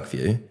going to work for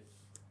you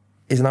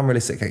is an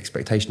unrealistic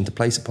expectation to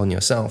place upon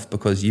yourself,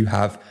 because you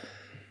have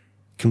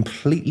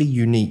completely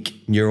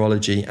unique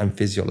neurology and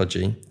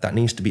physiology that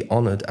needs to be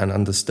honored and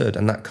understood.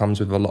 And that comes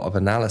with a lot of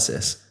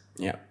analysis.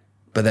 Yeah.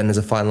 But then there's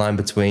a fine line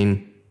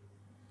between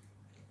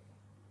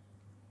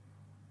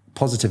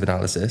positive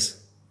analysis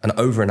and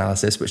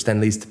over-analysis, which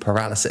then leads to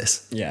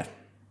paralysis. Yeah.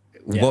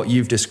 What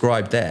you've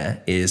described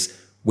there is,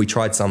 we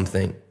tried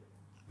something,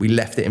 we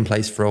left it in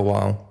place for a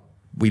while,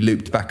 we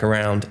looped back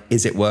around.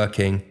 Is it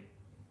working?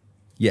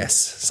 Yes,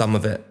 some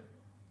of it,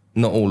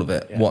 not all of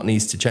it. Yeah. What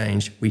needs to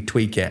change? We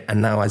tweak it. And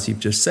now, as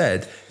you've just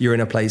said, you're in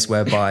a place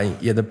whereby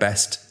you're the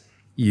best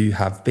you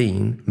have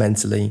been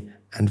mentally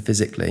and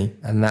physically.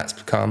 And that's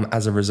come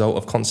as a result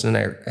of constant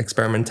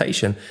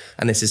experimentation.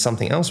 And this is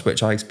something else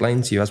which I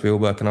explained to you as we were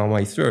working our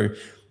way through.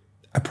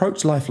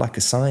 Approach life like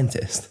a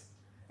scientist.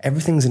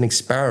 Everything's an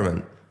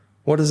experiment.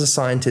 What does a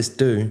scientist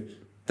do?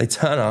 They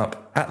turn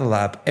up at the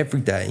lab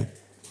every day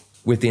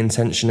with the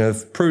intention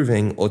of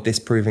proving or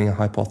disproving a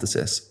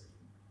hypothesis.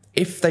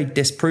 If they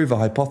disprove a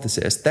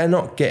hypothesis, they're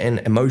not getting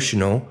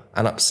emotional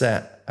and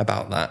upset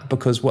about that,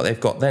 because what they've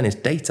got then is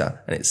data,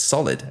 and it's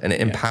solid, and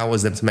it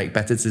empowers them to make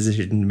better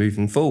decisions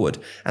moving forward.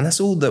 And that's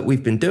all that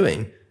we've been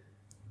doing.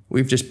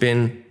 We've just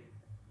been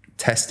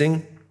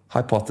testing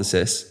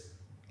hypothesis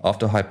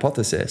after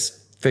hypothesis,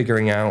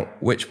 figuring out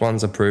which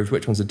ones are proved,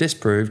 which ones are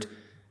disproved,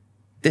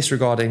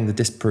 disregarding the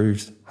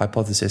disproved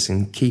hypothesis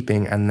and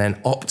keeping and then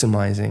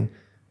optimizing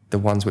the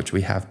ones which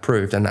we have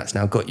proved. And that's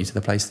now got you to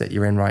the place that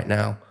you're in right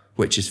now,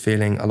 which is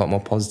feeling a lot more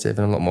positive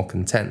and a lot more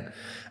content.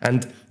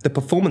 And the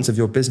performance of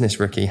your business,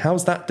 Rikki,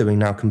 how's that doing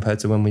now compared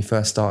to when we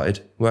first started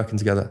working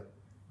together?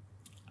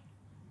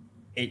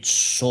 It's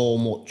so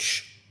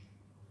much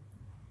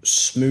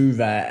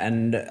smoother.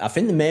 And I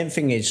think the main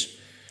thing is,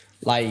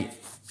 like,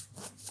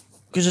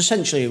 because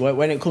essentially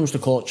when it comes to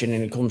coaching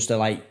and it comes to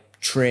like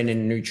training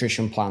and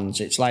nutrition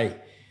plans, it's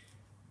like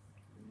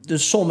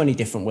there's so many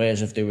different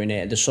ways of doing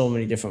it. There's so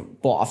many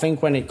different, but I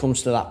think when it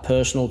comes to that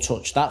personal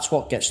touch, that's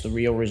what gets the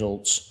real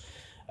results.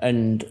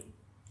 And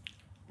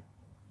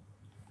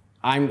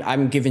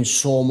I'm giving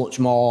so much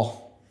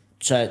more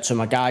to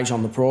my guys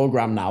on the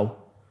program now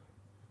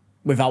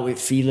without it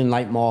feeling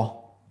like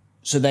more.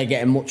 So they're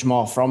getting much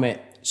more from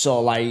it.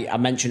 So like I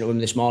mentioned to them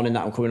this morning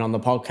that I'm coming on the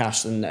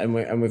podcast,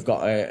 and we've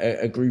got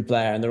a group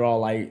there, and they're all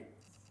like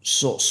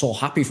so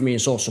happy for me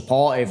and so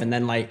supportive. And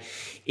then like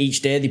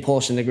each day they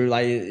post in the group,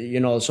 like, you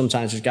know,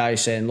 sometimes there's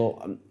guys saying,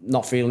 look, I'm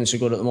not feeling so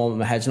good at the moment,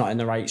 my head's not in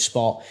the right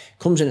spot.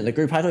 Comes into the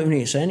group, I don't even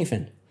need to say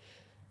anything,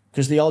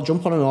 because they all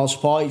jump on and all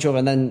support each other.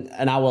 And then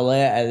an hour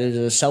later there's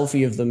a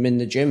selfie of them in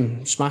the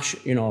gym, smashed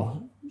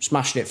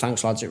it,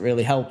 thanks lads, it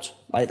really helped.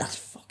 Like, that's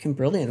fucking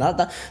brilliant.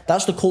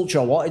 That's the culture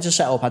I wanted to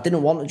set up. I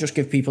didn't want to just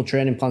give people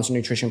training plans and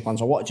nutrition plans.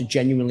 I wanted to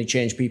genuinely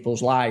change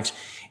people's lives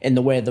in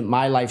the way that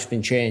my life's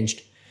been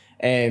changed,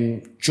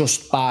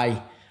 just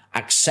by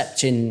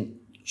accepting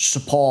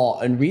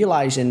support and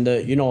realizing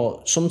that, you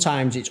know,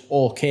 sometimes it's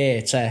okay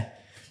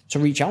to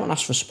reach out and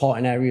ask for support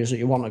in areas that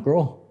you want to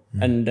grow.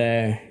 And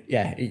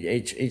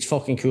it's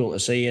fucking cool to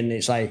see. And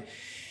it's like,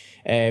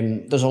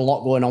 there's a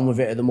lot going on with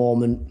it at the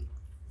moment.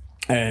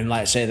 Like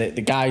I say,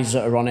 the guys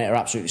that are on it are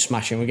absolutely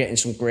smashing. We're getting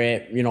some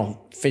great,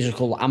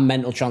 physical and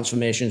mental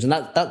transformations. And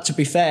that, to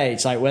be fair,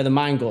 it's like where the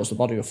mind goes, the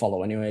body will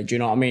follow anyway. Do you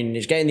know what I mean?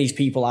 It's getting these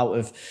people out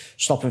of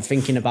stopping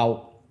thinking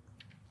about,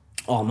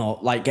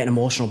 like getting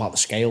emotional about the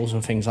scales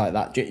and things like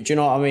that. Do you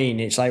know what I mean?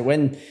 It's like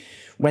when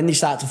they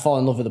start to fall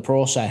in love with the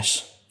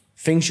process,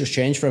 things just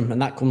change for them.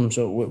 And that comes,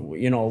 that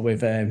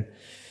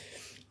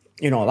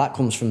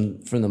comes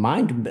from the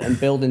mind and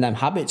building them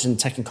habits and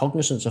taking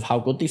cognizance of how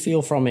good they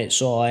feel from it.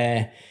 So,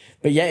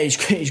 but yeah,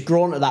 it's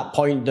grown to that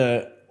point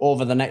that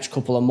over the next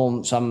couple of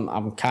months,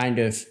 I'm kind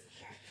of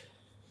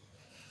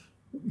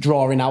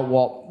drawing out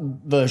what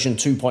version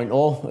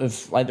 2.0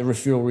 of like the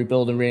Refuel,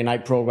 Rebuild and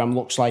Reunite program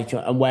looks like,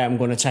 and where I'm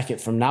going to take it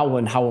from now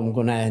and how I'm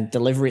going to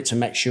deliver it to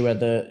make sure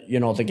that,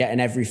 they're getting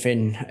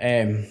everything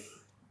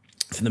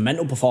for the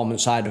mental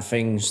performance side of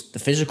things, the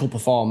physical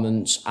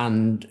performance,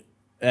 and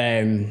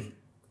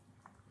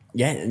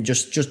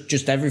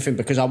just everything.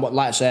 Because I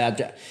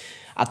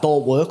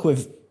don't work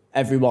with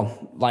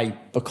everyone,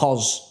 like,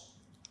 because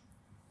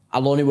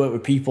I'll only work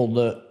with people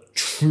that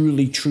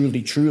truly,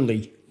 truly,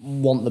 truly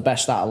want the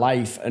best out of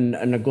life and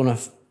are gonna,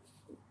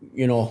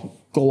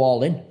 go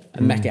all in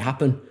and make it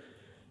happen.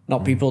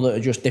 Not people that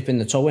are just dipping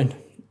the toe in.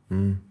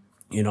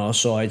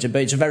 So it's a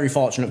very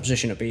fortunate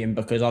position to be in,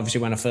 because obviously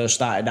when I first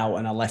started out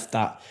and I left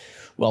that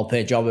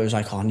well-paid job, it was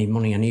like, I need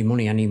money.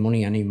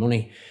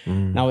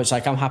 Now it's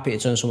like, I'm happy to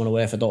turn someone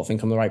away if I don't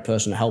think I'm the right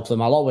person to help them.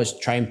 I'll always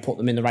try and put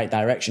them in the right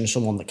direction,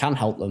 someone that can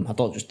help them. I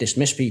don't just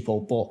dismiss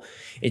people, but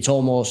it's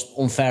almost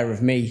unfair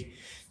of me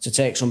to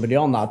take somebody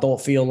on that I don't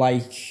feel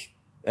like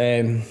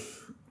I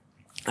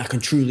can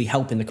truly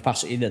help in the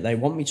capacity that they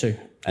want me to.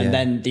 And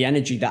then the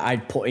energy that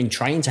I'd put in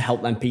trying to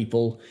help them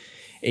people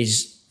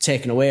is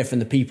taken away from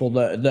the people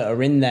that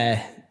are in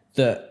there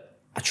that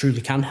I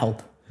truly can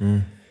help.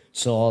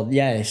 So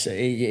yeah,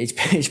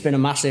 it's been a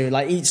massive,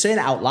 like, saying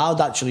it out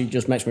loud actually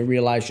just makes me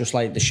realise just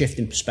like the shift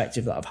in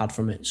perspective that I've had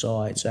from it.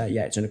 So it's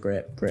in a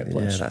great place.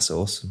 Yeah, that's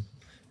awesome.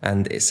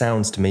 And it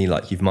sounds to me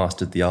like you've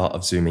mastered the art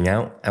of zooming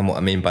out. And what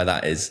I mean by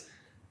that is,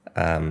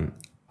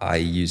 I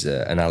use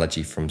an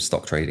analogy from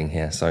stock trading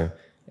here. So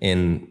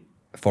in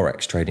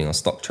Forex trading or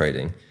stock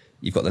trading,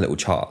 you've got the little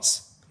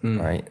charts,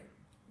 right?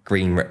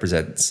 Green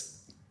represents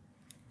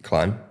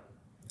climb,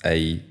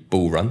 a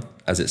bull run,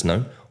 as it's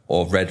known,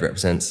 or red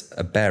represents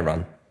a bear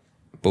run.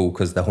 Bull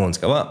because the horns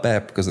go up,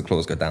 bear because the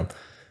claws go down.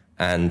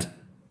 And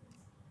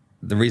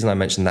the reason I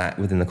mention that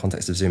within the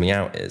context of zooming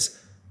out is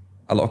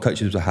a lot of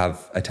coaches will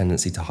have a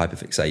tendency to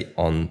hyperfixate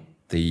on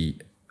the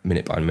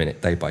minute by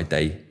minute, day by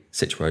day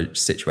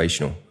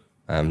situational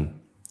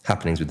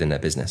happenings within their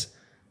business.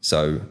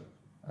 So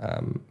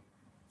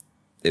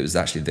it was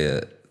actually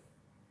the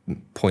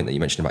point that you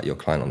mentioned about your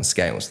client on the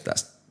scales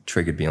that's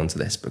triggered me onto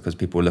this, because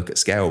people look at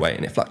scale weight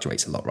and it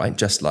fluctuates a lot, right?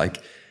 Just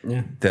like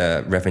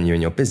the revenue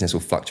in your business will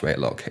fluctuate a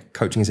lot.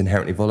 Coaching is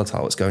inherently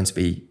volatile. It's going to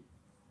be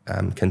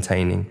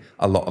containing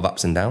a lot of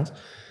ups and downs.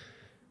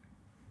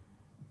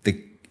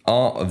 The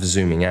art of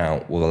zooming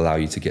out will allow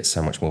you to get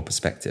so much more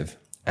perspective,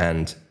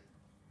 and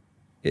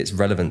it's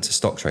relevant to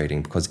stock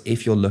trading because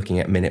if you're looking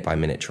at minute by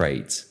minute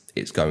trades,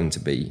 it's going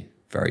to be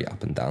very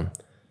up and down.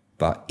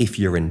 But if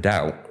you're in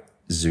doubt,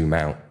 zoom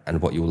out,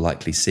 and what you'll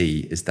likely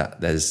see is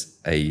that there's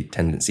a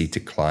tendency to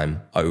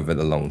climb over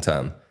the long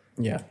term.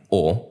 Yeah.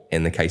 Or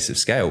in the case of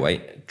scale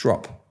weight,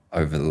 drop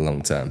over the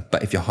long term.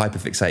 But if you're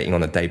hyperfixating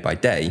on a day by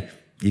day,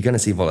 you're going to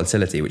see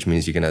volatility, which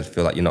means you're going to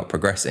feel like you're not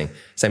progressing.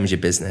 Same as your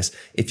business.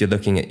 If you're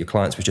looking at your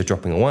clients which are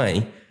dropping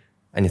away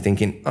and you're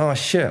thinking, oh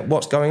shit,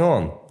 what's going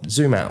on?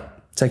 Zoom out.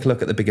 Take a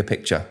look at the bigger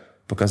picture,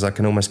 because I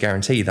can almost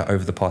guarantee that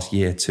over the past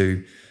year,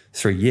 2,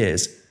 3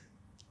 years,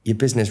 your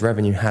business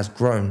revenue has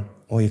grown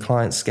or your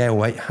client's scale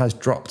weight has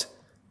dropped.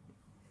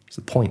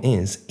 So the point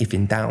is, if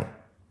in doubt,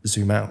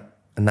 zoom out.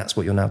 And that's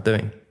what you're now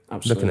doing.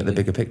 Absolutely. Looking at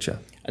the bigger picture.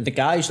 And the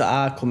guys that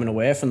are coming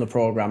away from the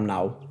program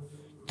now,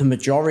 the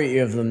majority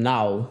of them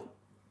now,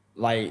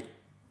 like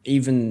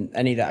even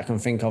any that I can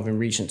think of in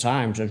recent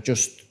times, have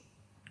just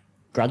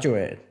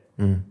graduated.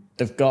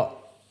 They've got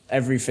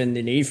everything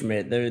they need from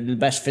it. They're in the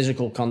best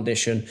physical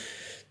condition.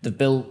 They've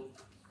built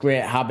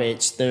great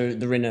habits.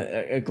 They're in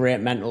a great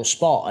mental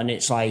spot. And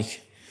it's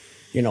like,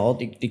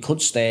 they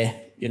could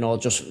stay,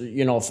 just,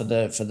 for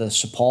the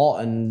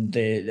support and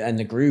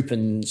the group.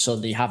 And so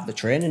they have the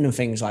training and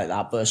things like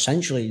that. But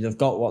essentially they've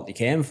got what they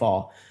came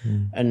for.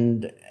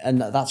 And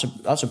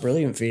that's a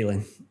brilliant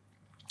feeling.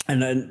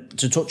 And then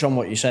to touch on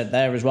what you said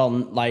there as well,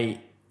 like,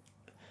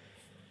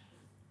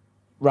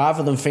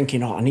 rather than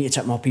thinking, I need to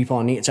take more people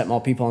on, it's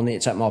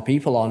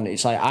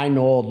like, I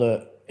know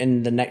that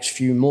in the next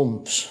few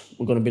months,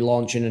 we're going to be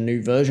launching a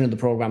new version of the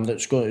program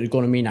that's going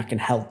to mean I can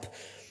help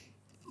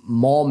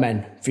more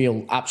men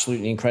feel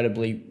absolutely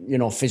incredibly,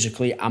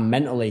 physically and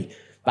mentally,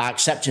 by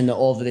accepting that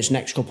over this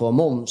next couple of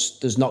months,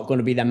 there's not going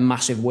to be them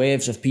massive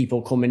waves of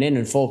people coming in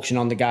and focusing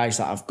on the guys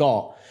that I've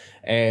got,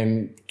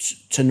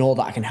 to know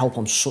that I can help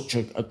on such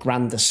a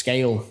grander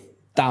scale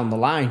down the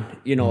line,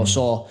 you know.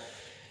 So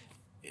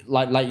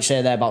like you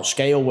say there about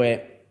scale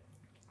weight,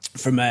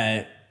 from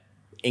a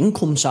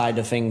income side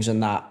of things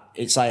and that,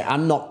 it's like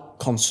I'm not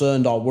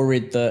concerned or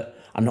worried that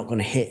I'm not going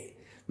to hit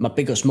my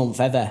biggest month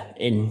ever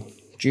in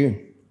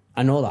June.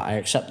 I know that, I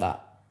accept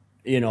that,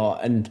 you know,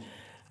 and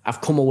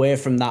I've come away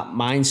from that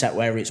mindset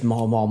where it's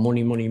more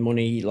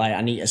money, like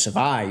I need to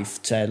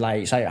survive, to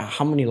like, it's like,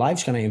 how many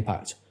lives can I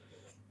impact?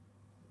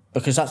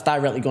 Because that's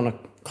directly going to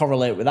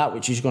correlate with that,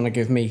 which is going to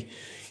give me,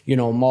 you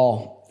know,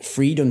 more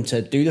freedom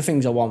to do the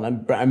things I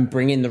want and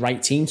bring in the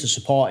right team to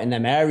support in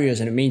them areas.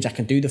 And it means I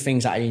can do the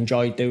things that I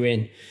enjoy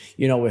doing,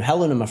 you know, with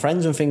Helen and my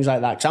friends and things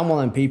like that. Because I'm one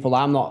of them people,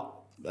 I'm not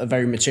a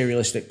very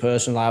materialistic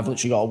person. Like, I've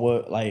literally got to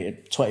work like a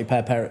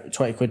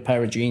 20 quid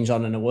pair of jeans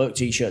on and a work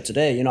t-shirt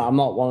today. You know, I'm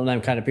not one of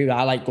them kind of people.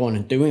 I like going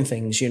and doing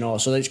things, you know,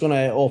 so it's going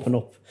to open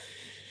up,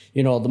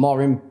 you know, the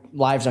more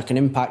lives I can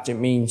impact, it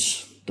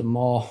means the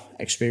more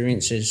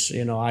experiences,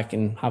 you know, I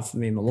can have for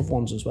me and my loved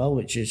ones as well,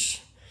 which is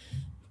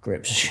a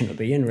great position to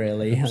be in,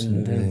 really.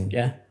 Absolutely. And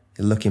yeah.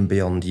 You're looking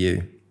beyond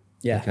you.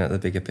 Yeah. Looking at the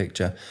bigger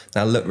picture.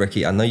 Now, look,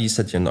 Rikki, I know you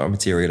said you're not a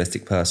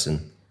materialistic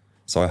person,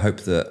 so I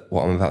hope that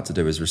what I'm about to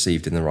do is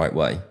received in the right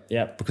way.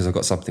 Yeah. Because I've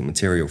got something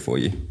material for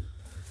you.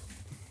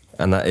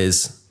 And that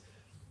is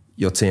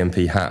your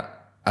TMP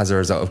hat as a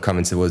result of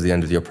coming towards the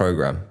end of your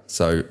program.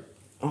 So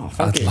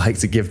I'd like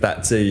to give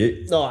that to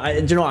you. No, do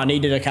you know what? I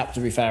needed a cap, to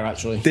be fair,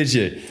 actually. Did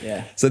you?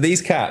 Yeah. So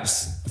these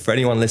caps, for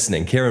anyone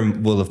listening,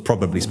 Kieran will have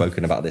probably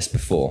spoken about this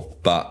before,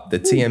 but the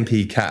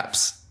TMP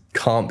caps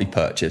can't be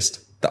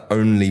purchased. The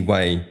only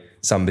way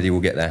somebody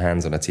will get their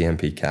hands on a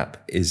TMP cap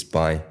is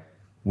by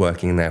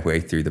working their way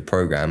through the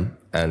program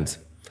and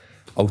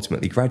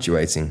ultimately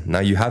graduating. Now,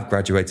 you have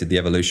graduated the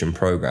Evolution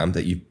program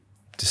that you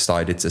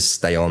decided to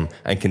stay on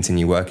and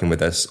continue working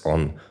with us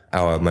on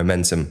our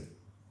Momentum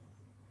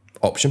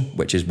option,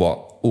 which is what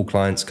all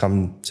clients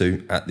come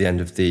to at the end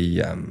of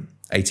the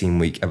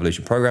 18-week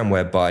Evolution program,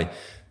 whereby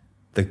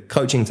the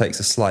coaching takes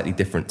a slightly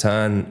different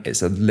turn.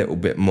 It's a little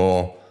bit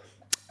more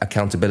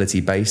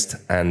accountability based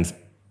and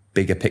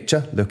bigger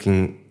picture,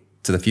 looking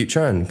to the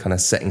future and kind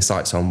of setting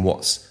sights on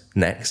what's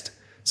next.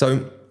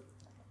 So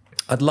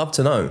I'd love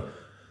to know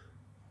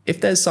if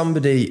there's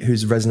somebody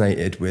who's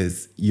resonated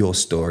with your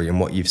story and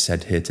what you've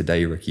said here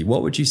today, Rikki,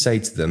 what would you say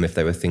to them if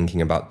they were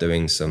thinking about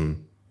doing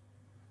some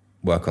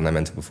work on their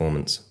mental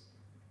performance?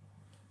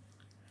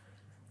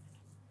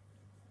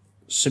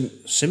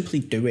 Simply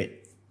do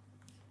it.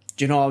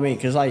 Do you know what I mean?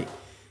 Because like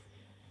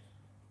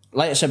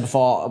I said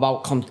before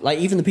about like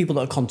even the people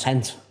that are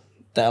content,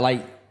 that are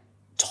like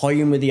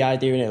toying with the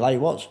idea in it, like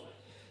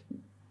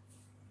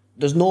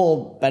there's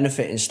no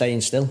benefit in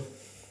staying still,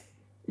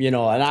 you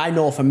know. And I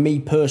know for me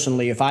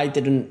personally, if I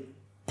didn't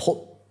put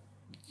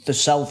the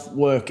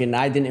self-work in,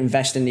 I didn't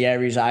invest in the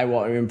areas I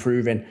want to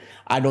improve in,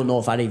 I don't know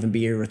if I'd even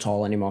be here at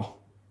all anymore.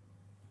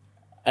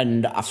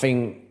 And I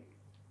think,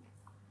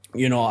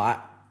 you know,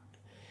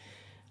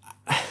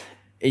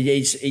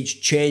 it's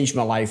changed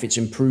my life, it's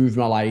improved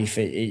my life,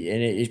 and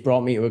it's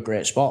brought me to a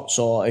great spot.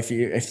 So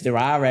if there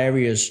are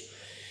areas,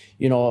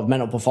 you know, of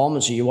mental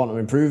performance that you want to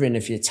improve in,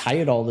 if you're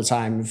tired all the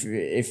time,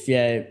 if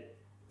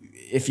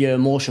you're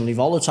emotionally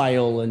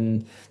volatile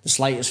and the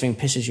slightest thing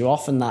pisses you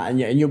off and that, and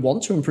you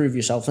want to improve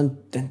yourself,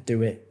 then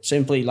do it.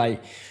 Simply,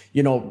 like,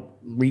 you know,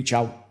 reach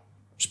out,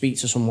 speak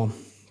to someone,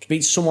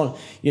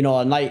 you know.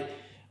 And like,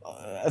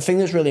 a thing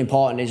that's really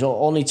important is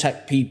only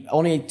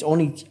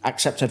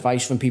accept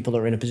advice from people that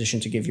are in a position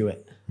to give you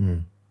it.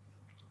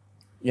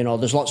 You know,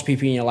 there's lots of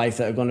people in your life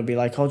that are going to be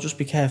like, oh, just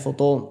be careful,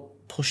 don't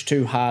push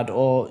too hard,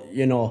 or,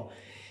 you know,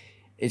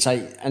 it's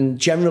like, and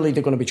generally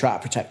they're going to be trying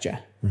to protect you.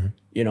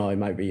 You know, it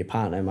might be your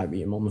partner, it might be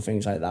your mum and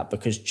things like that,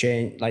 because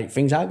change, like,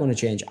 things are going to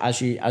change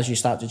as you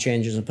start to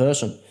change as a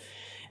person.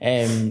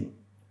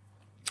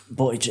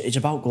 But it's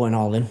about going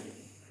all in.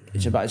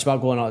 It's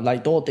about going all,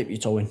 like, don't dip your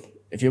toe in.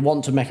 If you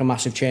want to make a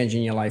massive change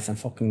in your life, then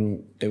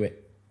fucking do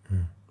it.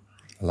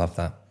 I love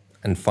that.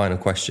 And final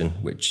question,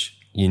 which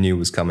you knew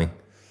was coming.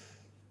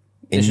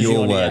 In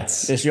your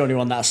words. This is the only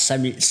one that's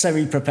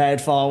semi-prepared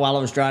for while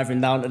I was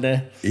driving down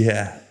today.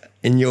 Yeah.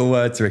 In your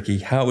words, Rikki,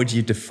 how would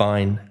you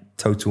define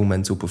total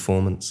mental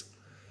performance?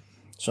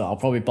 So I'll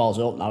probably balls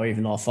it up now,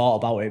 even though I thought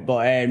about it.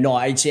 But no,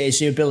 it's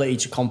the ability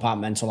to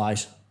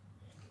compartmentalize.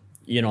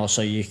 You know,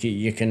 so you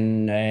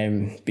can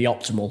be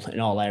optimal in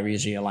all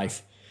areas of your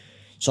life.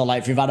 So,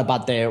 like, if you've had a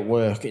bad day at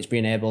work, it's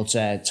being able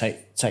to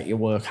take your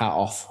work hat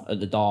off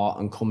at the door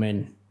and come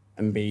in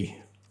and be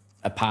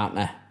a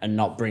partner and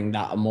not bring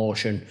that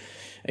emotion,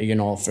 you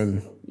know,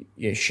 from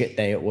your shit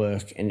day at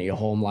work into your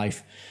home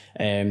life.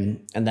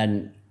 And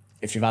then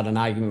if you've had an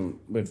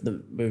argument with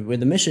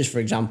the missus, for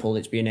example,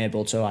 it's being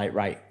able to, like,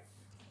 right,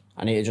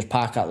 I need to just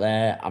park out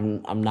there.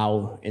 I'm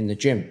now in the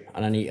gym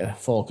and I need to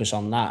focus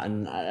on that.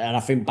 And I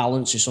think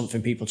balance is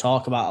something people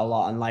talk about a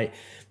lot. And like,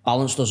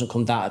 balance doesn't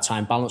come down to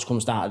time. Balance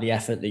comes down to the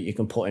effort that you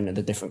can put into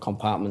the different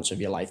compartments of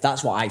your life.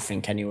 That's what I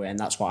think anyway, and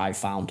that's what I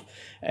found.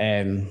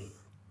 So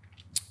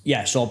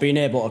being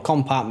able to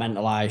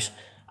compartmentalise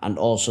and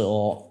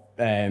also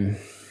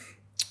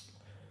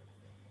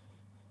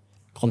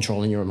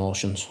controlling your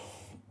emotions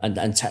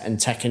and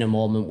taking a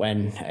moment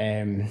when,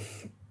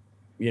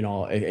 if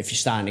you're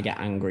starting to get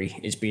angry,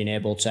 is being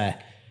able to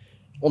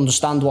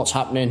understand what's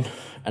happening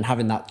and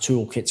having that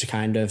toolkit to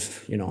kind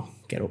of,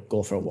 get up,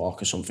 go for a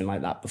walk or something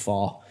like that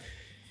before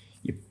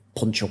you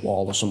punch a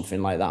wall or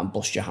something like that and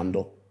bust your hand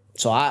up.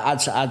 So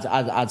I'd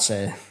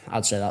say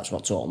that's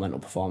what total mental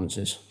performance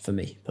is for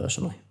me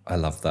personally. I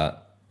love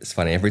that. It's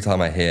funny, every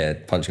time I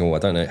hear punching a wall, I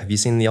don't know, have you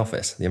seen The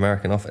Office, the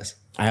American Office?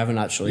 I haven't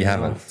actually. You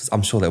haven't?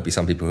 I'm sure there'll be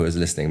some people who are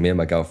listening. Me and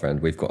my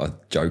girlfriend, we've got a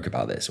joke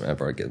about this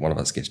whenever one of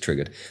us gets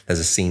triggered. There's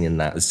a scene in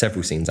that, there's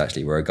several scenes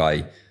actually, where a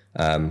guy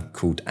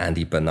called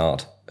Andy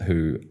Bernard,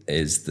 who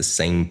is the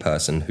same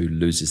person who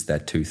loses their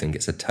tooth and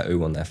gets a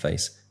tattoo on their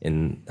face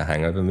in the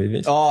Hangover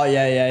movies. Oh,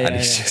 yeah. And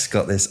he's just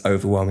got this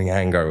overwhelming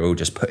anger. He'll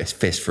just put his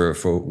fist through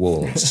a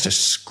wall and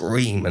just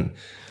scream. And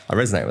I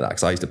resonate with that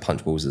because I used to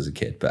punch walls as a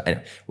kid. But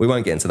anyway, we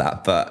won't get into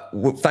that. But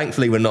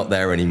thankfully, we're not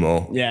there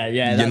anymore. Yeah.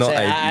 You're not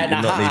needing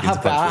to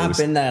punch walls. I have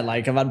been there.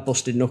 Like, I've had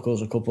busted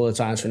knuckles a couple of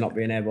times for not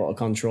being able to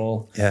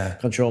control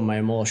my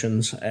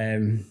emotions.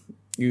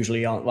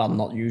 Usually,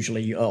 not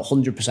usually,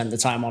 100% of the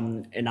time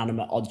on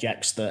inanimate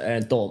objects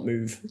that don't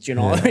move. Do you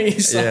know what I mean?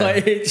 So,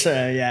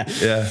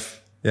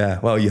 Yeah.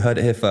 Well, you heard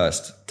it here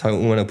first. Total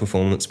mental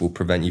performance will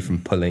prevent you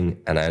from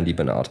pulling an Andy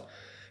Bernard.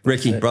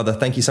 Rikki, brother,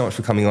 thank you so much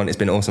for coming on. It's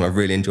been awesome. I've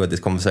really enjoyed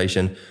this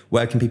conversation.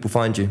 Where can people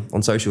find you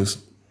on socials?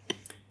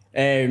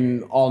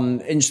 On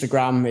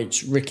Instagram,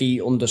 it's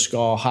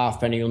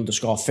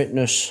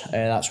Rikki_Halfpenny_fitness.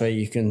 That's where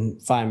you can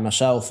find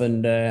myself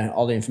and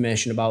all the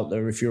information about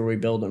the Refuel,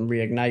 Rebuild and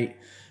Reignite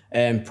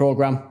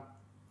program.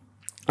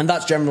 And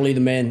that's generally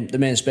the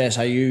main space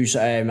I use.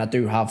 I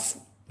do have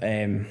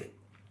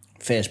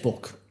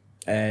Facebook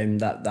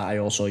that I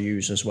also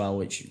use as well,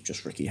 which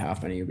just Rikki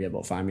Halfpenny. You'll be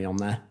able to find me on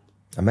there.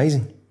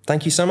 Amazing.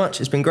 Thank you so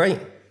much. It's been great.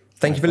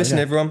 Thank you for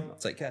listening, everyone.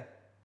 Take care.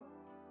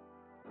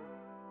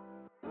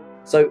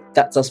 So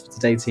that's us for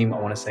today, team. I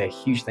want to say a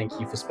huge thank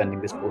you for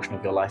spending this portion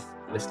of your life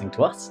listening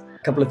to us. A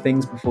couple of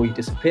things before you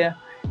disappear.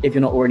 If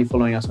you're not already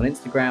following us on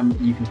Instagram,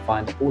 you can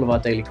find all of our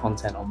daily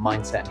content on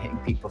mindset and hitting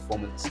peak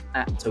performance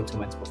at Total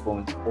Mental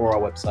Performance or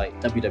our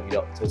website,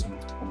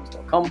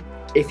 www.totalmentalperformance.com.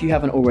 If you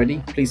haven't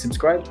already, please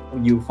subscribe.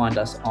 You'll find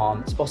us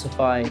on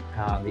Spotify,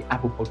 the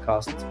Apple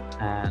Podcasts,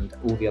 and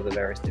all the other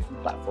various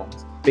different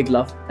platforms. Big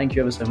love. Thank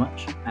you ever so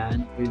much.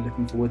 And we're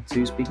looking forward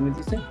to speaking with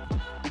you soon.